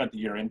kid that spent the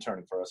year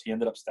interning for us, he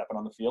ended up stepping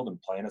on the field and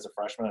playing as a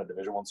freshman at a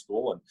Division I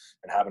school and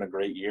having a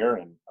great year,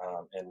 and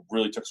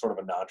really took sort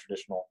of a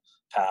non-traditional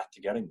path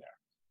to getting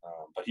there.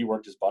 But he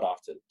worked his butt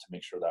off to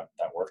make sure that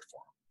worked for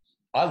him.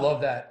 I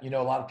love that. A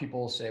lot of people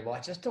will say, well, I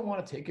just don't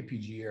want to take a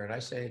PG year. And I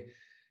say,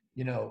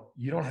 you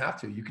don't have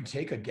to. You can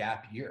take a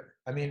gap year.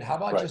 I mean, how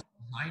about just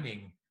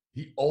designing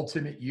the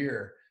ultimate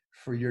year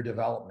for your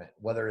development,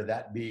 whether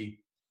that be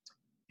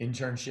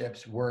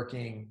internships,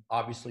 working,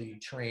 obviously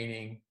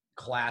training,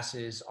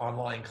 classes,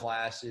 online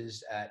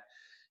classes at,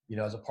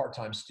 as a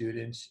part-time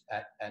student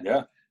at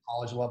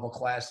college level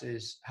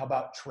classes. How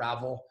about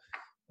travel?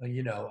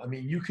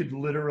 You could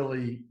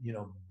literally,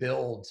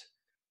 build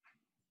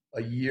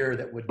a year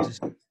that would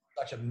just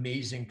such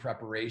amazing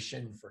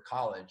preparation for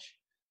college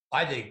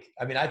I think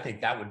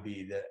that would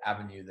be the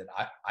avenue that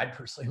I'd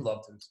personally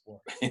love to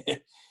explore.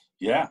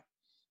 Yeah.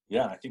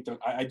 I think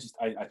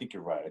I think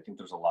you're right. I think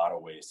there's a lot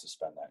of ways to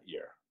spend that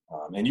year.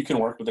 And you can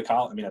work with the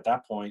college. I mean, at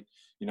that point,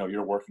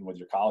 you're working with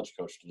your college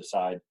coach to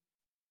decide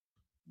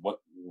what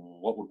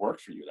would work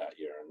for you that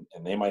year.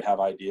 And they might have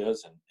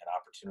ideas and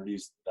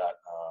opportunities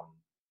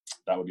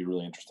that would be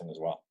really interesting as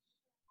well.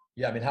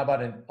 Yeah. I mean, how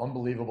about an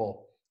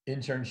unbelievable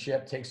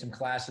internship, take some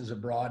classes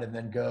abroad, and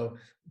then go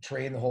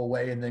train the whole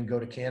way, and then go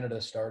to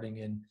Canada starting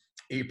in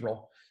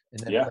April,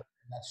 and then that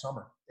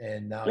summer.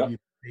 And now you've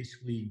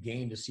basically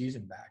gained a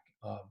season back.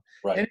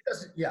 Right. And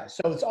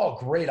so it's all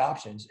great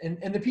options.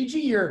 And the PG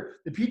year,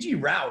 the PG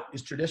route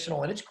is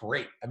traditional, and it's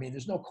great. I mean,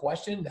 there's no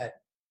question that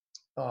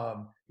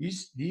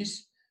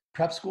these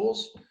prep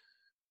schools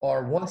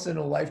are once in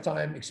a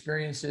lifetime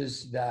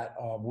experiences that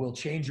will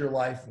change your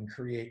life and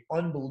create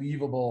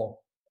unbelievable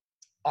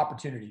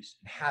opportunities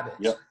and habits,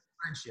 and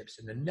friendships,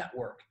 and the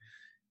network.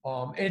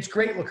 And it's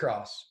great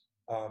lacrosse.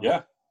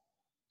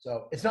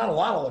 So it's not a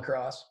lot of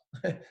lacrosse,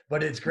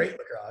 but it's great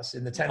lacrosse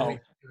in the 10-week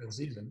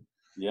season.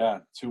 Yeah,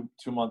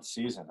 2-month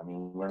season. I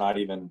mean, we're not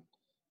even,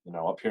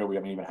 up here, we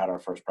haven't even had our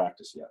first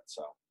practice yet.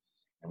 So,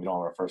 and we don't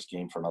have our first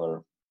game for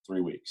another 3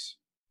 weeks.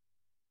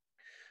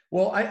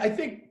 Well, I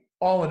think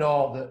all in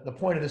all, the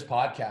point of this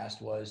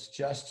podcast was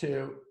just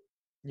to,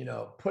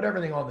 put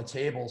everything on the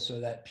table so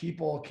that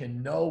people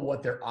can know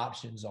what their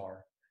options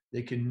are.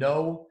 They can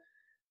know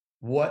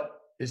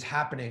what is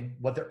happening,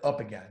 what they're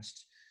up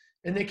against,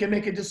 and they can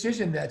make a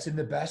decision that's in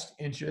the best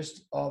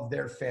interest of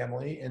their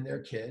family and their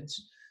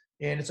kids.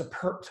 And it's a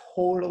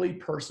totally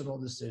personal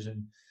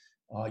decision.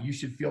 You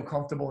should feel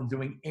comfortable in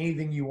doing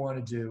anything you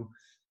want to do.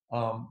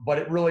 But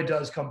it really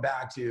does come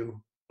back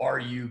to, are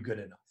you good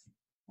enough?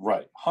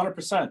 Right.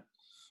 100%.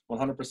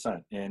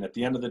 100%. And at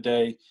the end of the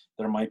day,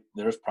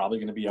 there's probably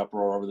going to be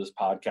uproar over this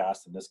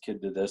podcast, and this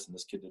kid did this and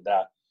this kid did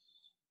that.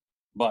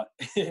 But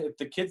if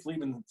the kid's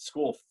leaving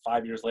school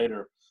 5 years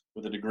later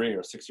with a degree,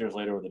 or 6 years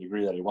later with a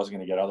degree that he wasn't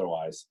going to get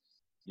otherwise,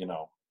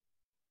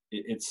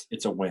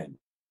 it's a win,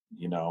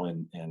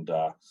 and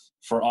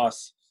for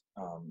us,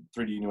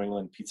 3D New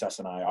England, Pete Sess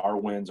and I, our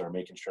wins are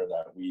making sure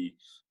that we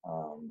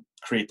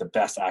create the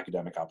best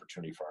academic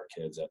opportunity for our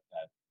kids at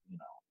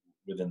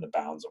within the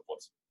bounds of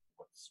what's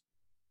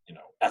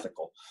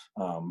ethical.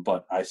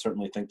 But I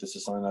certainly think this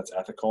is something that's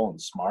ethical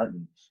and smart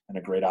and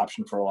a great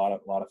option for a lot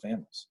of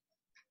families.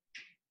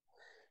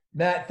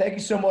 Matt, thank you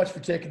so much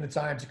for taking the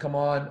time to come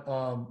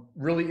on.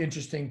 Really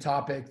interesting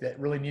topic that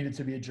really needed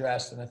to be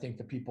addressed. And I think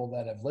the people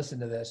that have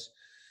listened to this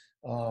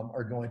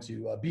are going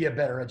to be a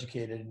better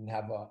educated and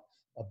have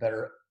a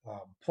better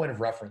point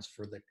of reference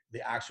for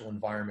the actual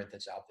environment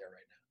that's out there right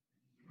now.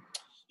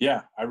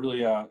 Yeah, I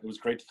really, it was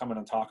great to come in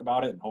and talk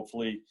about it, and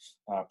hopefully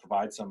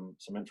provide some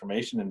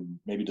information and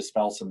maybe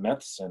dispel some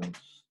myths. And,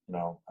 it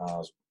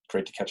was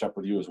great to catch up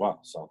with you as well.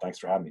 So thanks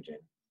for having me, Jamie.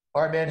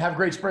 All right, man. Have a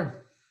great spring.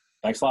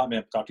 Thanks a lot,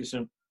 man. Talk to you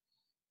soon.